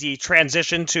fairly easy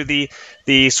transition to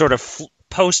the sort of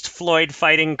post-Floyd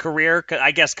fighting career?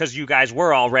 I guess because you guys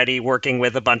were already working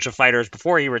with a bunch of fighters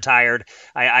before he retired,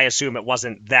 I assume it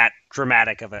wasn't that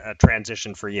dramatic of a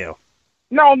transition for you.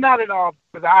 No, not at all,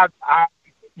 because I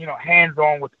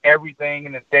hands-on with everything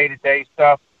and the day-to-day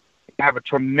stuff. I have a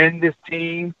tremendous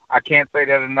team. I can't say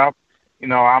that enough.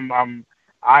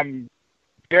 I'm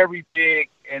very big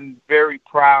and very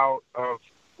proud of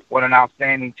what an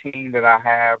outstanding team that I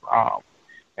have.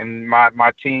 And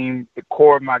my team, the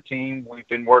core of my team, we've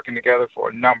been working together for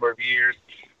a number of years.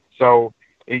 So,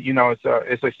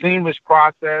 it's a seamless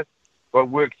process, but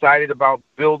we're excited about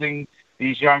building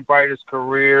these young fighters'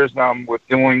 careers. We're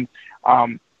doing,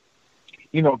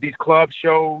 these club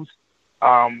shows.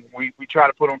 We try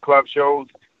to put on club shows,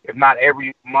 if not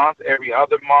every month, every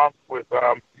other month, with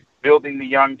building the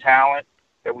young talent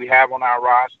that we have on our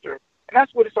roster. And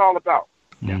that's what it's all about.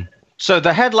 Yeah. So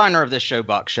the headliner of this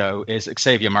ShoBox show is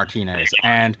Xavier Martinez.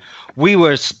 And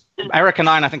Eric and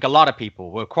I think a lot of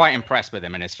people were quite impressed with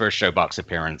him in his first ShoBox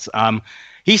appearance.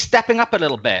 He's stepping up a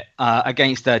little bit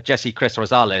against Jesse Chris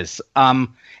Rosales.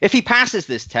 If he passes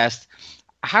this test,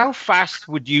 how fast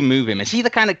would you move him? Is he the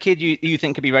kind of kid you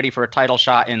think could be ready for a title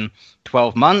shot in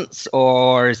 12 months,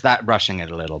 or is that rushing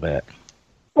it a little bit?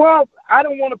 Well, I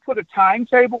don't want to put a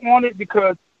timetable on it,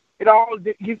 because it all,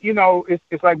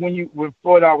 it's like when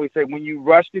Floyd always said, when you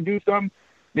rush to do something,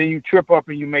 then you trip up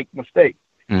and you make mistakes.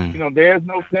 There's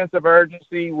no sense of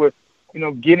urgency with,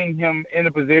 getting him in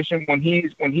a position when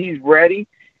he's ready.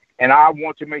 And I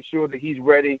want to make sure that he's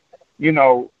ready,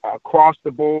 across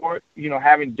the board,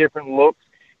 having different looks.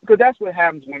 Because that's what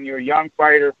happens when you're a young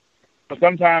fighter.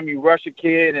 Sometimes you rush a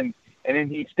kid and then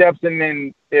he steps in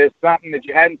and there's something that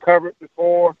you hadn't covered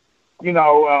before,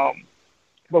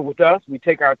 But with us, we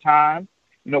take our time.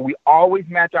 We always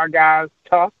match our guys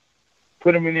tough,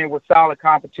 put them in there with solid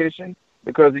competition,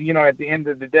 because, at the end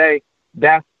of the day,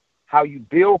 that's how you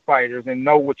build fighters and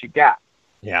know what you got.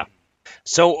 Yeah.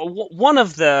 So one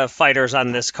of the fighters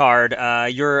on this card,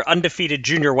 your undefeated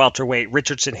junior welterweight,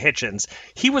 Richardson Hitchens,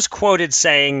 he was quoted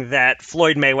saying that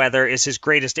Floyd Mayweather is his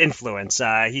greatest influence.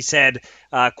 He said,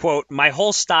 quote, "My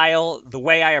whole style, the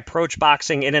way I approach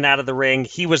boxing in and out of the ring,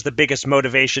 he was the biggest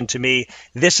motivation to me.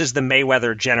 This is the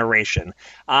Mayweather generation."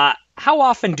 How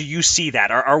often do you see that?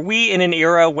 Are we in an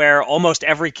era where almost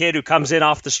every kid who comes in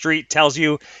off the street tells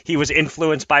you he was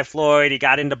influenced by Floyd, he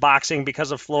got into boxing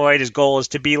because of Floyd, his goal is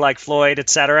to be like Floyd,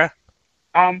 etc.?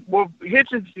 Well,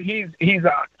 Hitchens,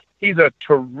 he's a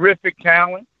terrific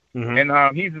talent,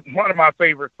 and he's one of my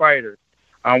favorite fighters.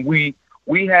 We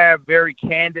have very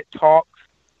candid talks,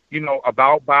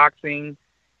 about boxing,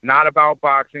 not about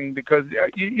boxing, because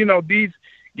these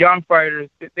young fighters,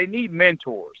 they need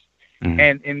mentors.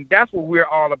 And that's what we're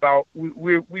all about.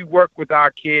 We work with our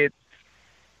kids,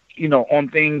 on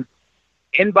things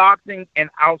in boxing and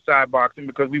outside boxing,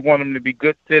 because we want them to be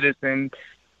good citizens,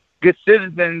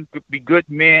 be good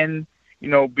men,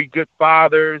 be good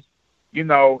fathers,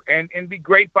 and be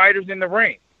great fighters in the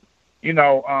ring.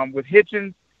 With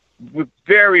Hitchens, we're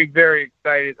very, very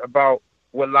excited about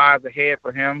what lies ahead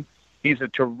for him. He's a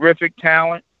terrific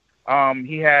talent.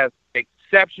 He has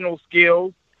exceptional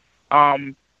skills.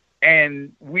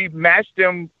 And we've matched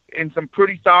him in some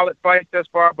pretty solid fights thus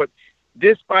far. But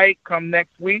this fight come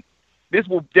next week, this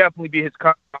will definitely be his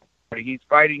comeback party. He's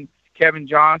fighting Kevin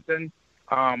Johnson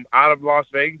out of Las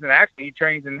Vegas, and actually he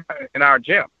trains in our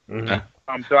gym.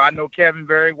 So I know Kevin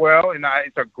very well, and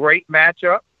it's a great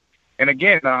matchup. And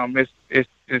again,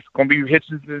 it's going to be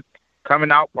Hitchens'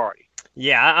 coming out party.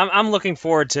 Yeah, I'm looking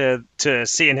forward to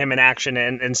seeing him in action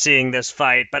and seeing this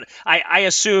fight. But I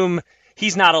assume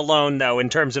he's not alone, though, in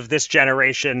terms of this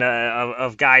generation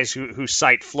of guys who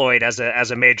cite Floyd as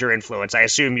a major influence. I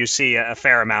assume you see a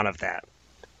fair amount of that.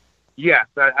 Yes,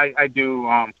 I do.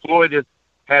 Floyd has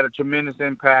had a tremendous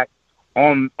impact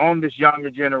on this younger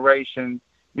generation,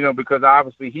 because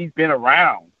obviously he's been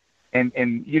around. And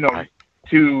right.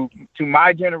 to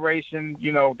my generation,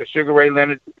 the Sugar Ray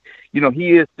Leonard,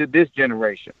 he is to this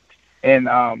generation.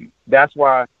 And that's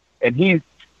why, and he's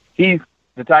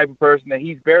the type of person that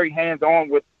he's very hands-on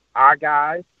with our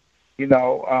guys.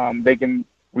 They can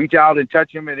reach out and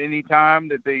touch him at any time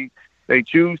that they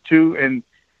choose to.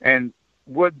 And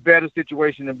what better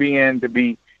situation to be in to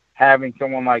be having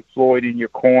someone like Floyd in your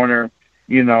corner,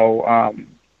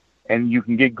 and you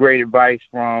can get great advice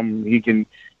from. You can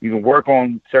work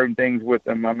on certain things with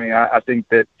them. I mean, I think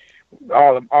that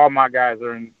all my guys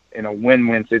are in a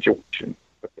win-win situation.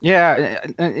 Yeah,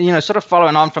 sort of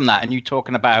following on from that, and you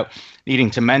talking about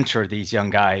needing to mentor these young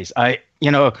guys. I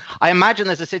imagine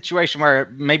there's a situation where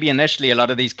maybe initially a lot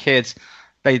of these kids,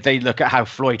 they look at how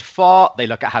Floyd fought, they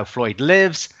look at how Floyd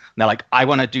lives, and they're like, I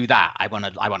want to do that. I want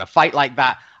to fight like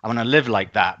that. I want to live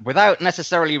like that, without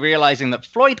necessarily realizing that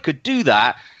Floyd could do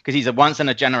that because he's a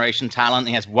once-in-a-generation talent.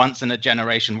 He has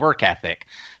once-in-a-generation work ethic.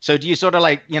 So do you sort of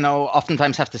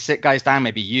oftentimes have to sit guys down,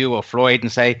 maybe you or Floyd,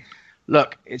 and say,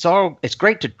 look, it's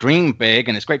great to dream big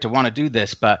and it's great to want to do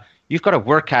this, but you've got to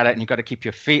work at it and you've got to keep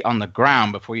your feet on the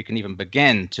ground before you can even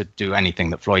begin to do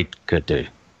anything that Floyd could do.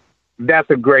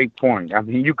 That's a great point. I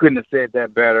mean, you couldn't have said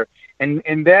that better. And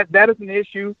that is an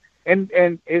issue.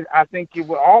 And I think it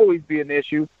will always be an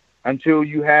issue until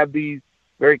you have these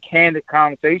very candid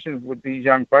conversations with these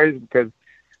young fighters, because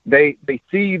they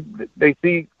see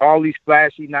all these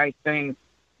flashy, nice things,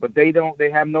 but they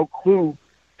have no clue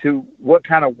to what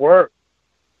kind of work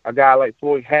a guy like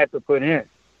Floyd had to put in.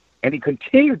 And he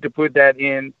continued to put that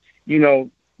in,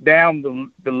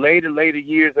 down the later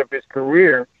years of his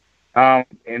career.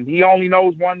 And he only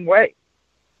knows one way,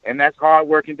 and that's hard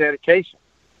work and dedication,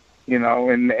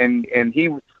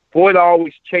 and Floyd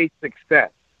always chased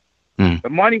success. The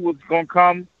money was going to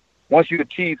come once you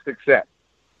achieve success.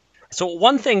 So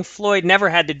one thing Floyd never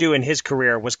had to do in his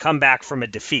career was come back from a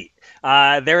defeat.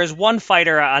 There is one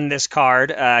fighter on this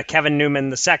card, Kevin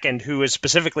Newman II, who is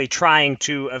specifically trying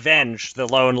to avenge the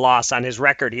lone loss on his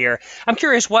record here. I'm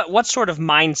curious, what sort of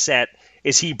mindset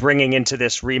is he bringing into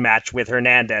this rematch with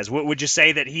Hernandez? Would you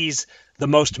say that he's the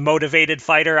most motivated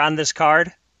fighter on this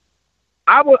card?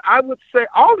 I would say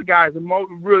all the guys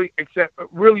are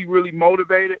really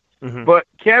motivated, but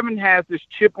Kevin has this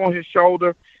chip on his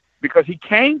shoulder because he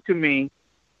came to me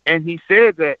and he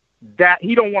said that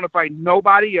he don't want to fight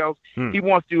nobody else. He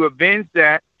wants to avenge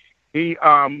that. He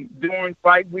during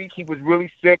fight week he was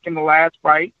really sick in the last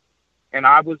fight, and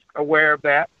I was aware of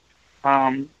that.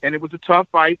 And it was a tough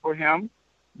fight for him,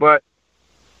 but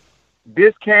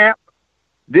this camp,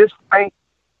 this fight,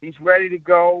 he's ready to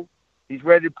go. He's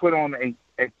ready to put on an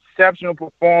exceptional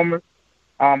performance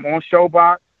on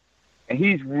ShoBox, and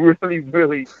he's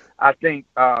really, I think,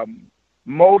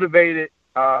 motivated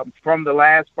from the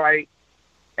last fight,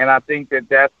 and I think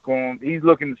he's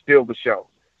looking to steal the show.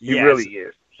 He really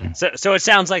is. So it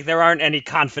sounds like there aren't any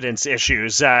confidence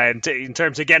issues in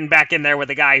terms of getting back in there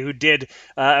with a guy who did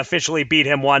officially beat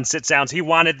him once. It sounds he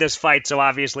wanted this fight, so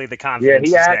obviously the confidence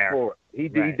is there. Yeah, he asked for it. He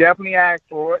definitely asked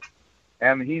for it,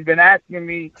 and he's been asking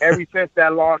me ever since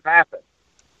that loss happened.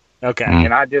 Okay.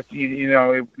 And I just,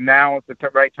 now it's the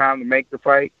right time to make the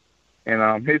fight.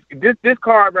 And this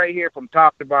card right here from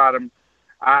top to bottom,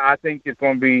 I think it's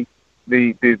going to be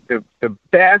the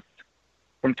best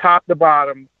from top to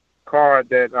bottom card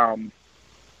that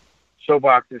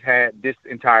ShoBox has had this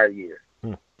entire year.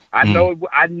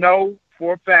 I know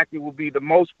for a fact it will be the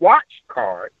most watched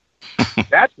card.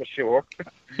 That's for sure.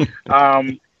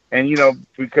 And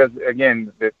because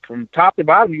again, from top to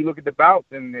bottom, you look at the bouts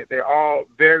and they're all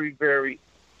very, very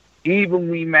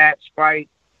evenly matched fights,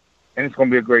 and it's going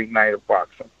to be a great night of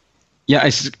boxing. Yeah,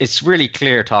 it's really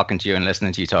clear talking to you and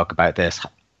listening to you talk about this,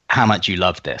 how much you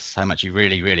love this, how much you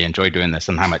really, really enjoy doing this,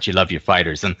 and how much you love your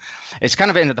fighters. And it's kind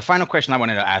of the final question I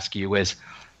wanted to ask you is,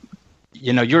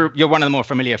 you're one of the more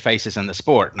familiar faces in the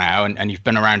sport now, and you've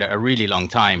been around it a really long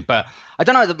time. But I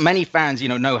don't know that many fans,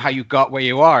 know how you got where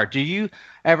you are. Do you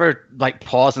ever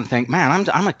pause and think, man,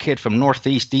 I'm a kid from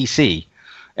Northeast DC,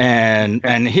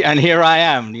 and here I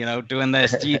am, doing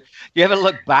this. Do you ever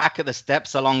look back at the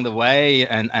steps along the way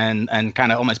and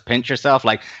kind of almost pinch yourself,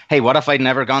 like, hey, what if I'd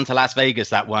never gone to Las Vegas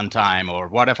that one time, or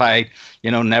what if I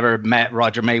never met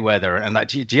Roger Mayweather? And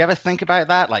do you ever think about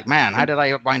that? Like, man, how did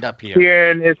I wind up here? Yeah,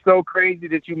 and it's so crazy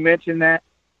that you mentioned that.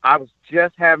 I was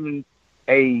just having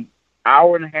a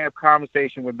hour-and-a-half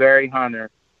conversation with Barry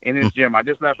Hunter in his gym. I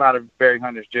just left out of Barry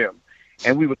Hunter's gym,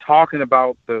 and we were talking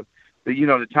about the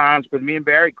times, because me and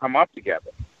Barry come up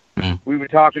together. We were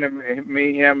talking to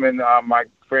me, him, and my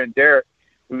friend Derek.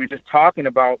 We were just talking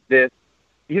about this,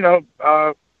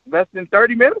 less than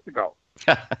 30 minutes ago.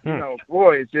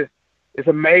 Boy, it's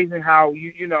amazing how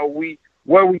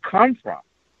where we come from,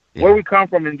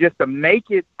 and just to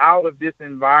make it out of this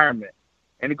environment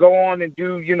and to go on and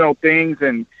do, things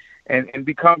and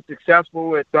become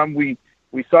successful at something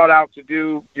we sought out to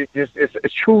do.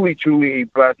 It's truly, truly a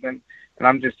blessing. And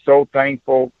I'm just so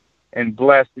thankful and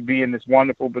blessed to be in this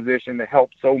wonderful position to help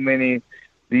so many of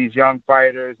these young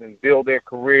fighters and build their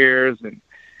careers.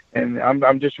 And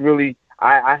I'm just really,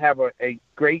 I have a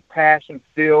great passion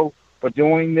still for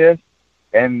doing this.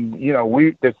 And,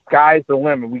 the sky's the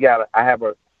limit. I have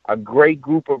a great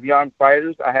group of young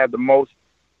fighters. I have the most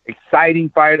exciting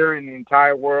fighter in the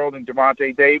entire world in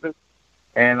Gervonta Davis.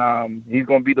 And he's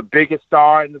going to be the biggest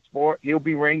star in the sport. He'll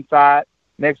be ringside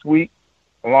next week,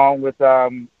 along with our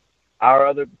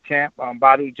other champ,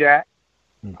 Badou Jack.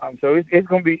 So it's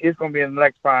gonna be an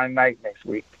electrifying night next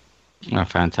week. Oh,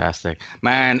 fantastic,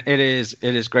 man! It is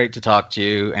great to talk to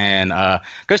you, and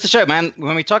goes to show, man.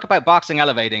 When we talk about boxing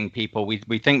elevating people, we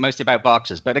think mostly about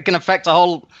boxers, but it can affect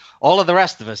all of the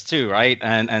rest of us too, right?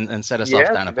 And set us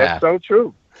off down a path. That's so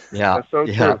true. Yeah, that's so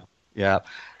true. Yeah.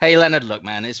 Hey, Leonard, look,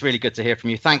 man, it's really good to hear from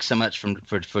you. Thanks so much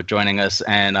for joining us,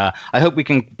 and I hope we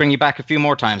can bring you back a few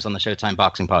more times on the Showtime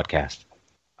Boxing Podcast.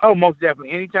 Oh, most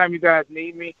definitely. Anytime you guys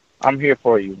need me, I'm here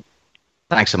for you.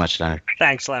 Thanks so much, Leonard.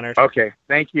 Thanks, Leonard. Okay,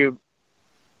 thank you.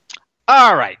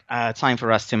 All right, time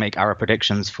for us to make our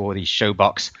predictions for the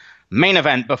ShoBox main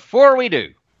event. Before we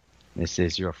do, this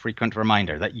is your frequent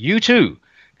reminder that you too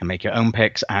can make your own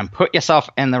picks and put yourself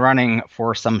in the running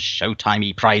for some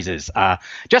Showtime-y prizes.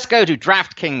 Just go to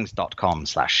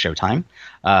DraftKings.com/Showtime,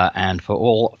 and for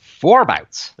all 4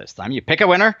 bouts this time, you pick a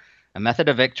winner, a method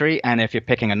of victory, and if you're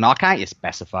picking a knockout, you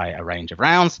specify a range of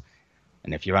rounds.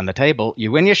 And if you're on the table,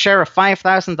 you win your share of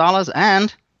 $5,000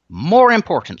 and, more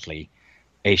importantly,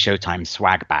 a Showtime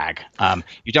swag bag.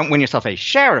 You don't win yourself a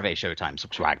share of a Showtime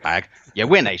swag bag. You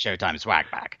win a Showtime swag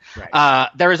bag. Right.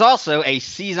 There is also a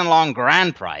season-long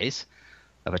grand prize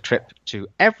of a trip to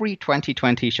every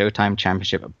 2020 Showtime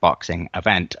Championship Boxing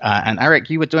event. And Eric,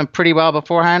 you were doing pretty well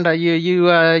beforehand. Are you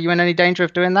in any danger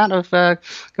of doing that, of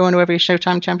going to every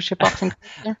Showtime Championship Boxing?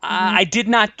 I did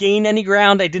not gain any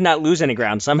ground. I did not lose any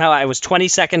ground. Somehow I was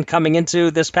 22nd coming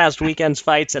into this past weekend's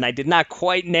fights, and I did not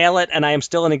quite nail it, and I am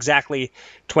still in exactly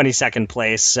 22nd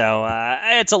place. So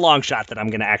it's a long shot that I'm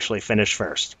going to actually finish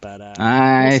first. But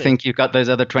I think you've got those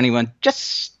other 21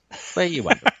 just where you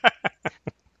want them.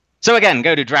 So again,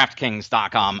 go to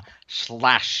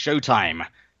DraftKings.com/Showtime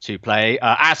to play.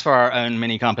 As for our own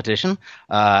mini competition,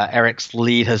 Eric's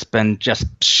lead has been just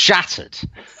shattered.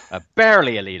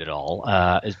 Barely a lead at all.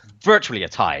 It's virtually a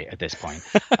tie at this point.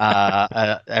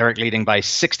 Eric leading by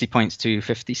 60 points to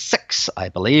 56, I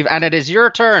believe. And it is your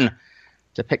turn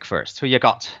to pick first. Who you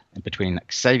got in between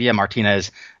Xavier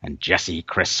Martinez and Jesse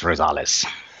Chris Rosales?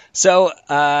 So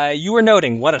you were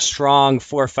noting what a strong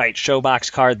 4-fight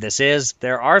ShoBox card this is.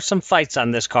 There are some fights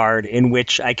on this card in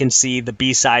which I can see the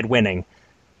B-side winning,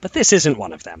 but this isn't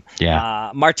one of them.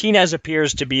 Yeah. Martinez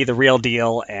appears to be the real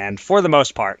deal, and for the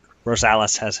most part,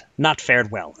 Rosales has not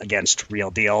fared well against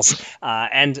real deals.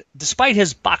 And despite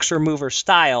his boxer mover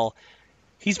style,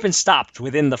 he's been stopped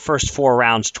within the first 4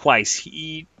 rounds twice.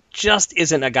 He just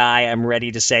isn't a guy I'm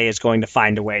ready to say is going to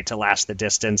find a way to last the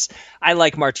distance. I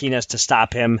like Martinez to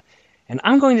stop him, and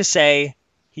I'm going to say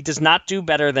he does not do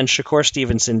better than Shakur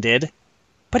Stevenson did,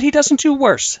 but he doesn't do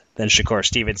worse than Shakur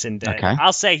Stevenson did. Okay.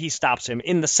 I'll say he stops him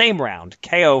in the same round,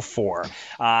 KO 4.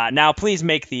 Now, please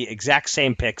make the exact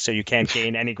same pick so you can't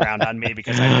gain any ground on me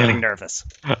because I'm getting nervous.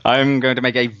 I'm going to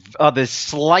make the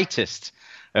slightest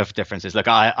of differences. Look,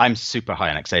 I'm super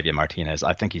high on Xavier Martinez.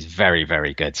 I think he's very,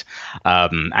 very good.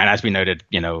 And as we noted,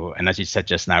 and as you said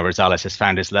just now, Rosales has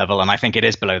found his level, and I think it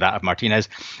is below that of Martinez.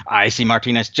 I see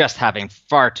Martinez just having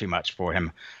far too much for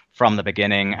him from the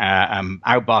beginning,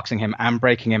 outboxing him and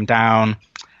breaking him down.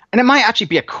 And it might actually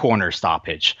be a corner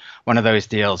stoppage, one of those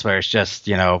deals where it's just,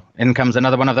 in comes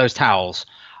another one of those towels.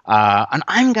 And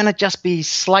I'm going to just be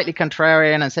slightly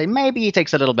contrarian and say maybe he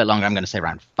takes a little bit longer. I'm going to say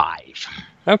round 5.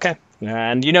 Okay.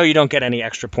 And you don't get any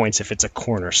extra points if it's a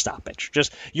corner stoppage.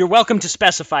 Just you're welcome to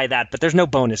specify that, but there's no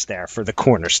bonus there for the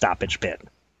corner stoppage bit.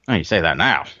 Oh, you say that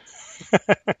now.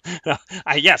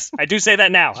 Yes, I do say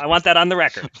that now. I want that on the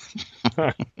record.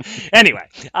 Anyway,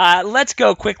 let's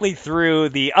go quickly through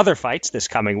the other fights this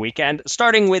coming weekend,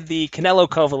 starting with the Canelo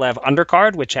Kovalev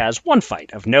undercard, which has one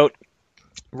fight of note.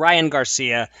 Ryan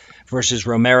Garcia versus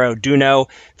Romero Duno.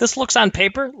 This looks on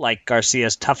paper like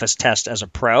Garcia's toughest test as a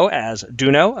pro, as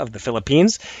Duno of the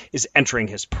Philippines is entering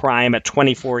his prime at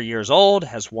 24 years old,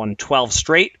 has won 12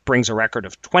 straight, brings a record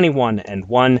of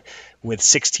 21-1 with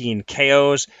 16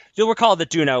 KOs. You'll recall that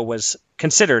Duno was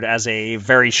considered as a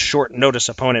very short notice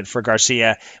opponent for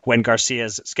Garcia when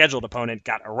Garcia's scheduled opponent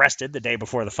got arrested the day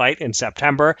before the fight in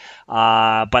September,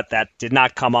 but that did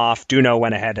not come off. Duno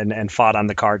went ahead and fought on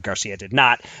the card. Garcia did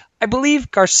not. I believe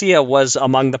Garcia was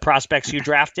among the prospects you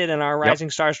drafted in our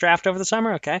Rising Stars draft over the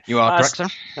summer. Okay, you are correct, sir.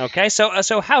 Okay,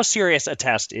 so how serious a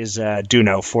test is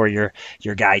Duno for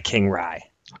your guy King Rai?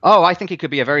 Oh, I think it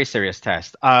could be a very serious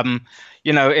test.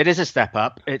 It is a step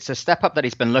up. It's a step up that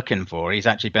he's been looking for. He's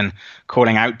actually been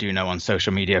calling out Duno on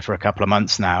social media for a couple of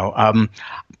months now.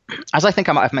 As I think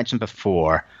I've mentioned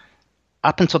before,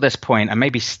 up until this point, and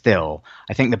maybe still,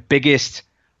 I think the biggest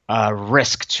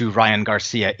risk to Ryan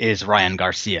Garcia is Ryan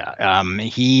Garcia.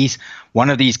 He's one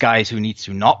of these guys who needs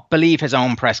to not believe his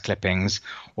own press clippings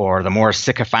or the more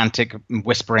sycophantic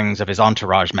whisperings of his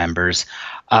entourage members.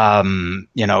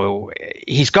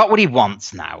 He's got what he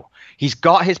wants now. He's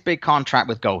got his big contract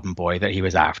with Golden Boy that he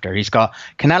was after. He's got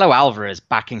Canelo Alvarez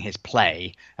backing his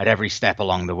play at every step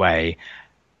along the way.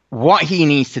 What he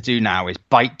needs to do now is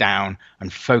bite down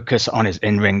and focus on his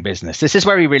in-ring business. This is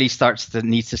where he really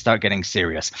needs to start getting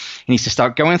serious. He needs to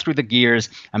start going through the gears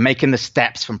and making the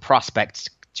steps from prospects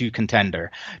to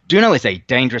contender. Duno is a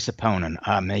dangerous opponent.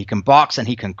 He can box and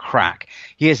he can crack.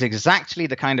 He is exactly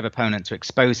the kind of opponent to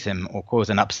expose him or cause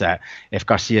an upset if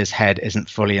Garcia's head isn't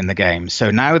fully in the game.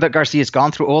 So now that Garcia's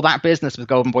gone through all that business with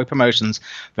Golden Boy Promotions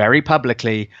very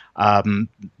publicly,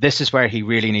 this is where he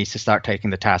really needs to start taking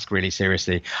the task really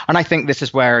seriously. And I think this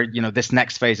is where, this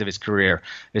next phase of his career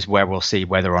is where we'll see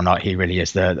whether or not he really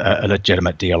is a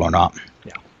legitimate deal or not.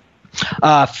 Yeah.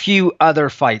 A few other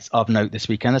fights of note this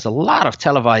weekend. There's a lot of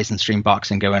televised and streamed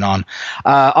boxing going on.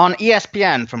 On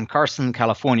ESPN from Carson,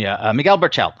 California, Miguel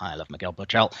Berchelt, I love Miguel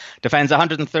Berchelt, defends a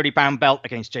 130-pound belt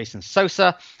against Jason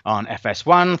Sosa. On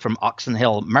FS1 from Oxon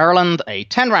Hill, Maryland, a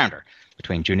 10-rounder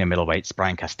between junior middleweights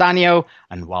Brian Castaño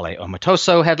and Wale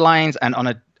Omotoso headlines. And on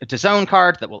a DAZN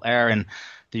card that will air in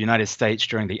the United States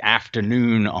during the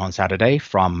afternoon on Saturday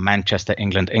from Manchester,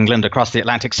 England across the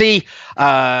Atlantic Sea.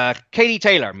 Katie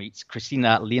Taylor meets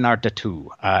Christina Lienard-Datu.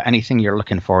 Anything you're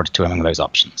looking forward to among those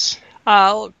options?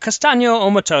 Castaño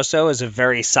Omotoso is a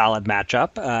very solid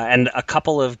matchup, and a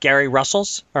couple of Gary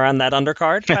Russells are on that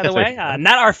undercard, by the way.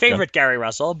 Not our favorite Gary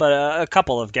Russell, but a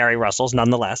couple of Gary Russells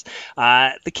nonetheless.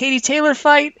 The Katie Taylor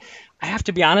fight, I have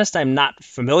to be honest, I'm not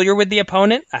familiar with the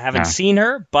opponent. I haven't seen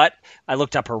her, but I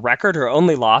looked up her record. Her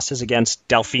only loss is against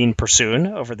Delphine Persoon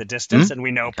over the distance, and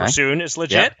we know Persoon is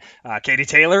legit. Yep. Katie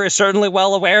Taylor is certainly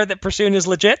well aware that Persoon is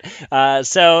legit.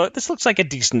 So this looks like a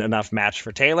decent enough match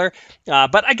for Taylor.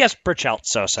 But I guess Berchelt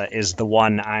Sosa is the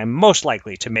one I'm most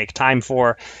likely to make time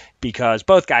for. because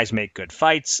both guys make good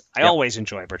fights. I always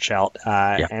enjoy Berchelt,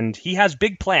 and he has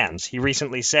big plans. He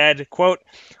recently said, quote,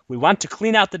 "We want to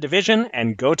clean out the division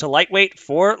and go to lightweight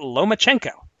for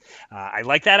Lomachenko." I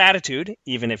like that attitude,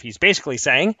 even if he's basically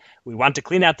saying we want to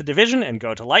clean out the division and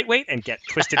go to lightweight and get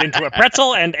twisted into a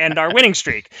pretzel and end our winning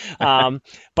streak. But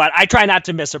I try not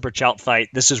to miss a Berchelt fight.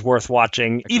 This is worth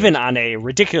watching, even on a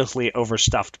ridiculously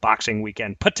overstuffed boxing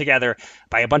weekend put together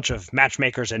by a bunch of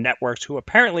matchmakers and networks who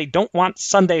apparently don't want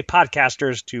Sunday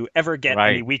podcasters to ever get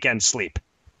any weekend sleep.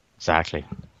 Exactly.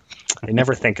 They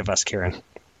never think of us, Kieran.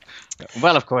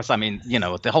 Well, of course, I mean,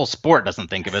 the whole sport doesn't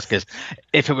think of us, because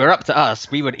if it were up to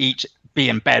us, we would each be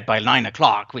in bed by 9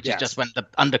 o'clock, which is just when the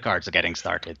undercards are getting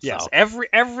started. Yes, so.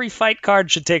 Every fight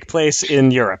card should take place in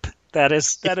Europe. That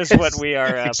is what we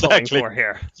are pulling for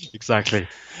here. Exactly.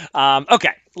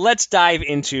 Okay, let's dive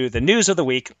into the news of the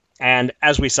week. And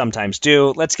as we sometimes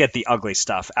do, let's get the ugly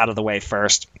stuff out of the way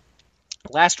first.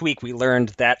 Last week, we learned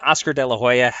that Oscar De La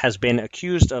Hoya has been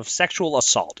accused of sexual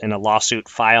assault in a lawsuit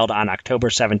filed on October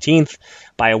 17th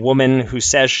by a woman who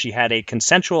says she had a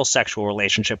consensual sexual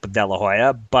relationship with De La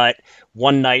Hoya, but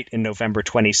one night in November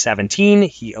 2017,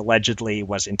 he allegedly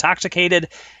was intoxicated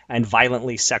and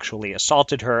violently sexually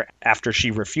assaulted her after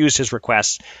she refused his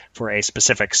requests for a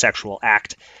specific sexual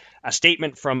act. A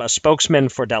statement from a spokesman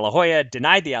for De La Hoya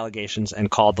denied the allegations and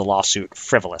called the lawsuit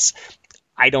frivolous.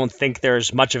 I don't think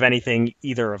there's much of anything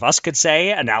either of us could say,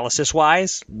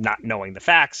 analysis-wise, not knowing the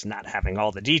facts, not having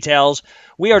all the details.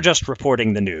 We are just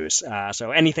reporting the news. So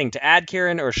anything to add,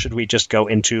 Kieran, or should we just go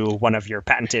into one of your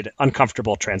patented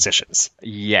uncomfortable transitions?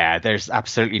 Yeah, there's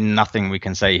absolutely nothing we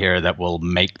can say here that will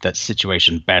make that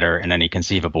situation better in any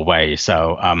conceivable way.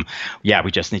 So, we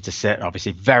just need to sit,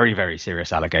 obviously, very, very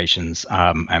serious allegations,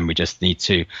 and we just need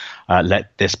to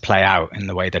let this play out in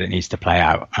the way that it needs to play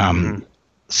out.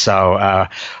 So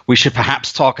we should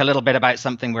perhaps talk a little bit about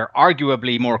something we're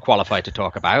arguably more qualified to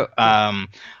talk about.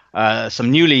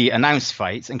 Some newly announced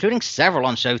fights, including several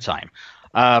on Showtime.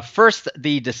 First,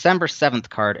 the December 7th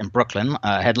card in Brooklyn,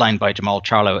 headlined by Jamal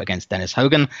Charlo against Dennis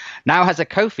Hogan, now has a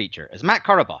co-feature as Matt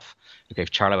Korobov, who gave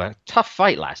Charlo a tough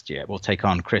fight last year, will take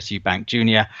on Chris Eubank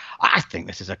Jr. I think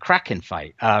this is a cracking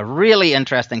fight. Really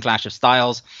interesting clash of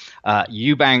styles.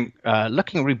 Eubank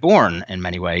looking reborn in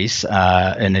many ways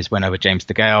in his win over James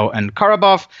DeGale. And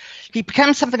Korobov, he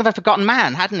became something of a forgotten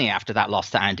man, hadn't he, after that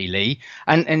loss to Andy Lee?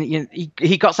 And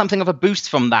he got something of a boost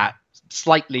from that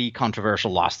slightly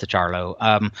controversial loss to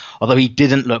Charlo, although he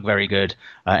didn't look very good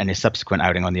in his subsequent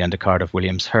outing on the undercard of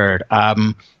Williams Hurd.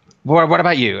 What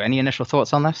about you? Any initial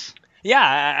thoughts on this?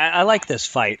 Yeah, I like this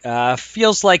fight.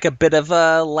 Feels like a bit of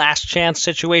a last chance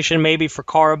situation maybe for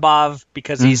Korobov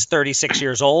because he's 36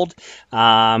 years old.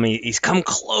 He's come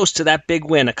close to that big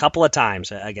win a couple of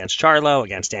times against Charlo,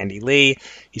 against Andy Lee.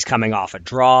 He's coming off a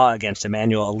draw against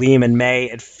Emmanuel Alim in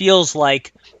May. It feels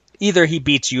like either he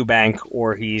beats Eubank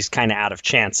or he's kind of out of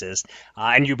chances.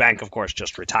 And Eubank, of course,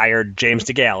 just retired James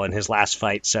DeGale in his last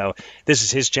fight. So this is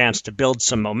his chance to build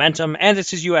some momentum, and it's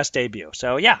his U.S. debut.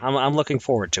 So, yeah, I'm looking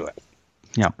forward to it.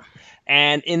 Yeah.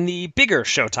 And in the bigger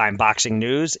Showtime boxing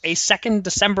news, a second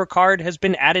December card has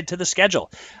been added to the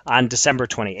schedule. On December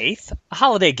 28th, a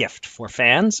holiday gift for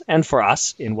fans and for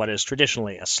us in what is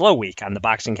traditionally a slow week on the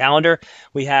boxing calendar,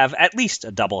 we have at least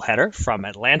a doubleheader from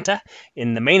Atlanta.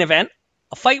 In the main event,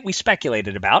 a fight we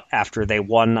speculated about after they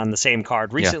won on the same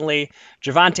card recently,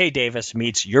 Gervonta Davis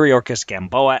meets Yuriorkis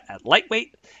Gamboa at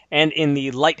lightweight. And in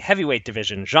the light heavyweight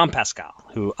division, Jean Pascal,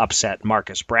 who upset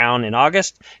Marcus Brown in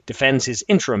August, defends his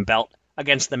interim belt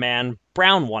against the man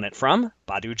Brown won it from,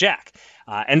 Badou Jack.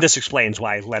 And this explains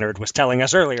why Leonard was telling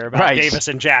us earlier about Davis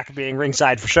and Jack being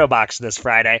ringside for Showbox this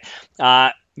Friday.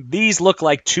 These look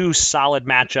like two solid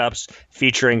matchups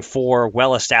featuring four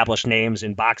well-established names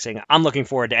in boxing. I'm looking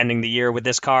forward to ending the year with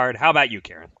this card. How about you,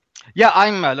 Kieran? Yeah,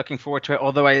 I'm looking forward to it,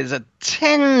 although there's a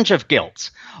tinge of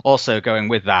guilt also going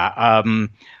with that.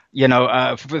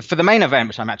 For the main event,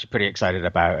 which I'm actually pretty excited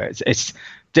about, it's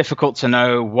difficult to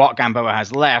know what Gamboa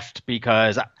has left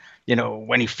because,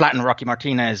 when he flattened Rocky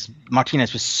Martinez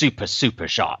was super, super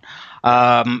shot.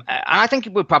 And I think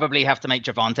it would probably have to make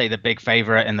Gervonta the big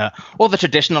favorite in all the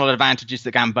traditional advantages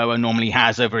that Gamboa normally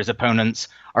has over his opponents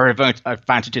are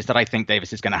advantages that I think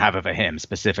Davis is going to have over him,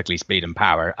 specifically speed and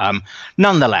power.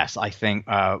 Nonetheless, I think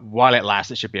while it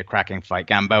lasts, it should be a cracking fight.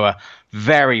 Gamboa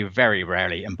very, very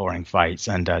rarely in boring fights,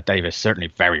 and Davis certainly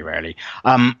very rarely.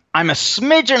 I'm a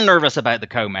smidgen nervous about the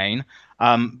co-main.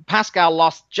 Pascal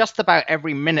lost just about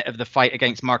every minute of the fight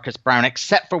against Marcus Brown,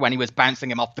 except for when he was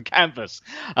bouncing him off the canvas.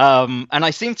 And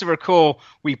I seem to recall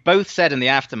we both said in the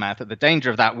aftermath that the danger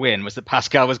of that win was that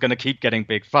Pascal was going to keep getting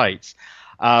big fights.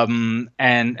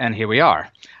 And here we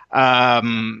are.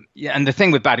 And the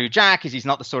thing with Badou Jack is he's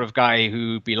not the sort of guy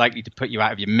who'd be likely to put you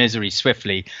out of your misery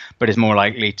swiftly, but is more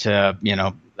likely to,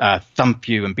 thump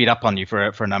you and beat up on you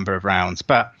for a number of rounds.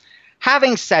 But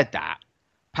having said that,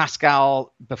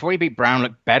 Pascal, before he beat Brown,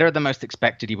 looked better than most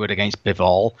expected he would against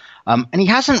Bivol. And he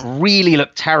hasn't really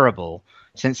looked terrible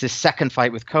since his second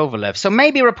fight with Kovalev. So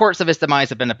maybe reports of his demise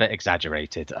have been a bit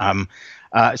exaggerated.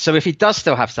 So if he does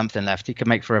still have something left, he could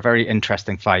make for a very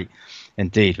interesting fight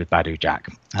indeed with Badou Jack.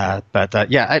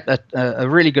 A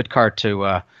really good card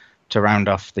to round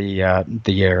off the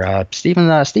year.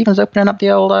 Stephen's opening up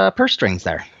the old purse strings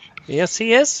there. Yes,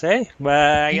 he is. Hey,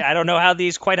 I don't know how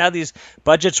these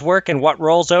budgets work and what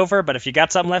rolls over, but if you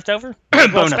got something left over,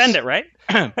 we'll spend it, right?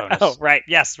 Oh, right.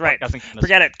 Yes, right.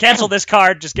 Forget it. Cancel this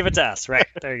card. Just give it to us. Right.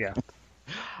 There you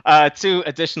go. 2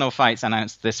 additional fights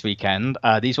announced this weekend.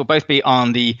 These will both be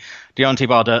on the Deontay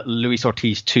Wilder Luis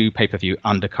Ortiz 2 pay-per-view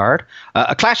undercard.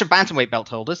 A clash of bantamweight belt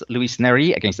holders, Luis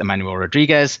Neri against Emmanuel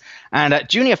Rodriguez, and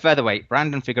junior featherweight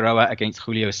Brandon Figueroa against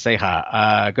Julio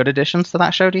Ceja. Good additions to that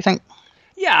show, do you think?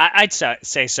 Yeah, I'd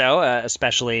say so,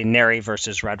 especially Neri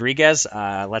versus Rodriguez.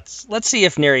 Let's see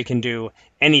if Neri can do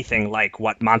anything like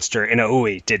what Monster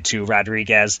Inoue did to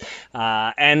Rodriguez.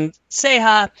 And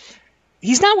Ceja,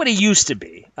 he's not what he used to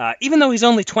be, even though he's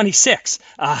only 26.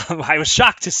 I was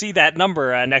shocked to see that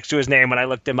number next to his name when I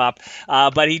looked him up,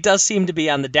 but he does seem to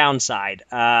be on the downside.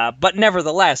 But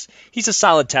nevertheless, he's a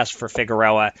solid test for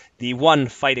Figueroa, the one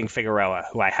fighting Figueroa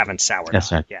who I haven't soured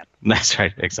on yet. That's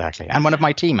right, exactly. And one of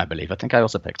my team, I believe. I think I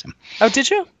also picked him. Oh, did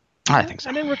you? I think so.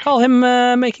 I didn't recall him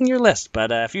making your list,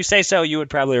 but if you say so, you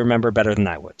would probably remember better than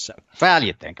I would. So. Well,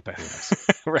 you'd think, but who knows?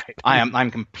 Right.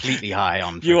 I'm completely high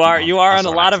on. You are on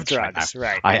a lot of drugs,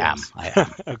 right? I am.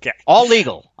 Okay. All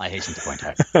legal, I hasten to point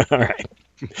out. All right.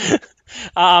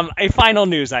 A final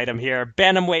news item here.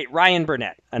 Bantamweight Ryan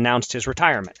Burnett announced his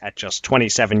retirement at just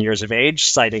 27 years of age,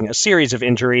 citing a series of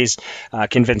injuries,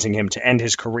 convincing him to end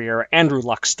his career Andrew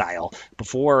Luck style.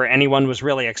 Before anyone was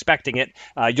really expecting it,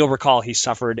 you'll recall he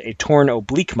suffered a torn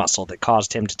oblique muscle that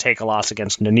caused him to take a loss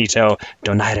against Nonito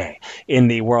Donaire in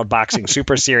the World Boxing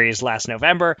Super Series last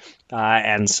November,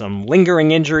 and some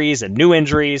lingering injuries and new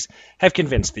injuries have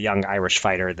convinced the young Irish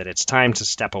fighter that it's time to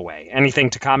step away. Anything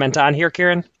to comment on here,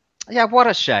 Kieran? Yeah, what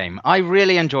a shame. I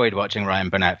really enjoyed watching Ryan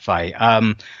Burnett fight.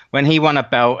 When he won a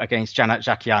belt against Janat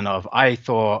Zakyanov, I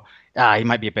thought he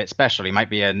might be a bit special. He might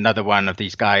be another one of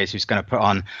these guys who's going to put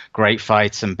on great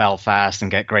fights in Belfast and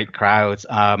get great crowds.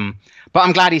 But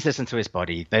I'm glad he's listened to his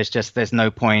body. There's no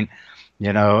point.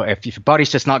 If your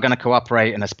body's just not going to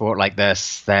cooperate in a sport like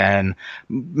this, then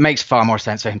it makes far more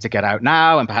sense for him to get out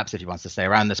now. And perhaps if he wants to stay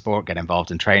around the sport, get involved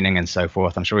in training and so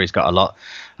forth. I'm sure he's got a lot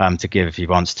to give if he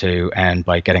wants to. And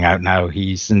by getting out now,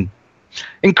 he's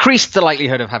increased the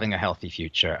likelihood of having a healthy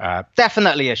future.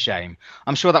 Definitely a shame.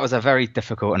 I'm sure that was a very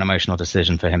difficult and emotional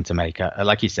decision for him to make,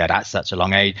 like you said, at such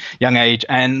a young age,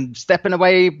 and stepping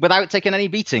away without taking any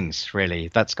beatings, really.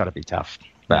 That's got to be tough.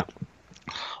 But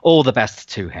all the best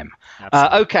to him.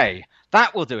 Okay,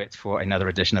 that will do it for another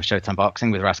edition of Showtime Boxing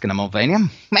with Raskin and Mulvaney.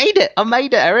 I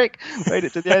made it, Eric. Made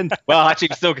it to the end. Well, actually,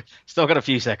 still got a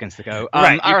few seconds to go.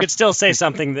 Right, you could still say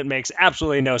something that makes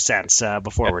absolutely no sense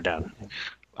before we're done.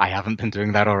 I haven't been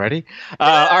doing that already.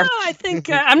 I think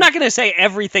I'm not going to say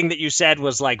everything that you said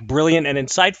was like brilliant and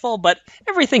insightful, but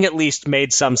everything at least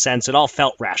made some sense. It all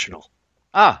felt rational.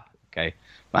 Okay.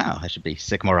 Wow, I should be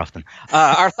sick more often.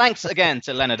 Our thanks again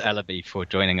to Leonard Ellaby for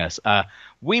joining us.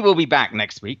 We will be back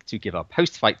next week to give our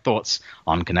post-fight thoughts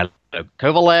on Canelo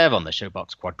Kovalev, on the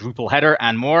ShowBox quadruple header,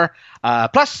 and more.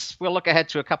 Plus, we'll look ahead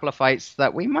to a couple of fights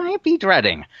that we might be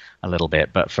dreading a little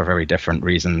bit, but for very different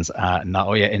reasons.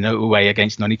 Naoya Inoue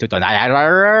against Nonito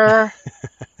Donaire.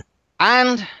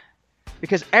 And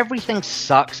because everything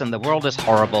sucks and the world is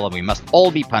horrible and we must all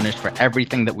be punished for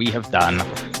everything that we have done,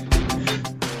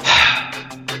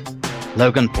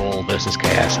 Logan Paul versus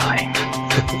KSI.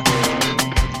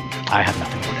 I have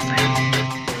nothing more to say.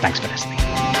 Thanks for listening.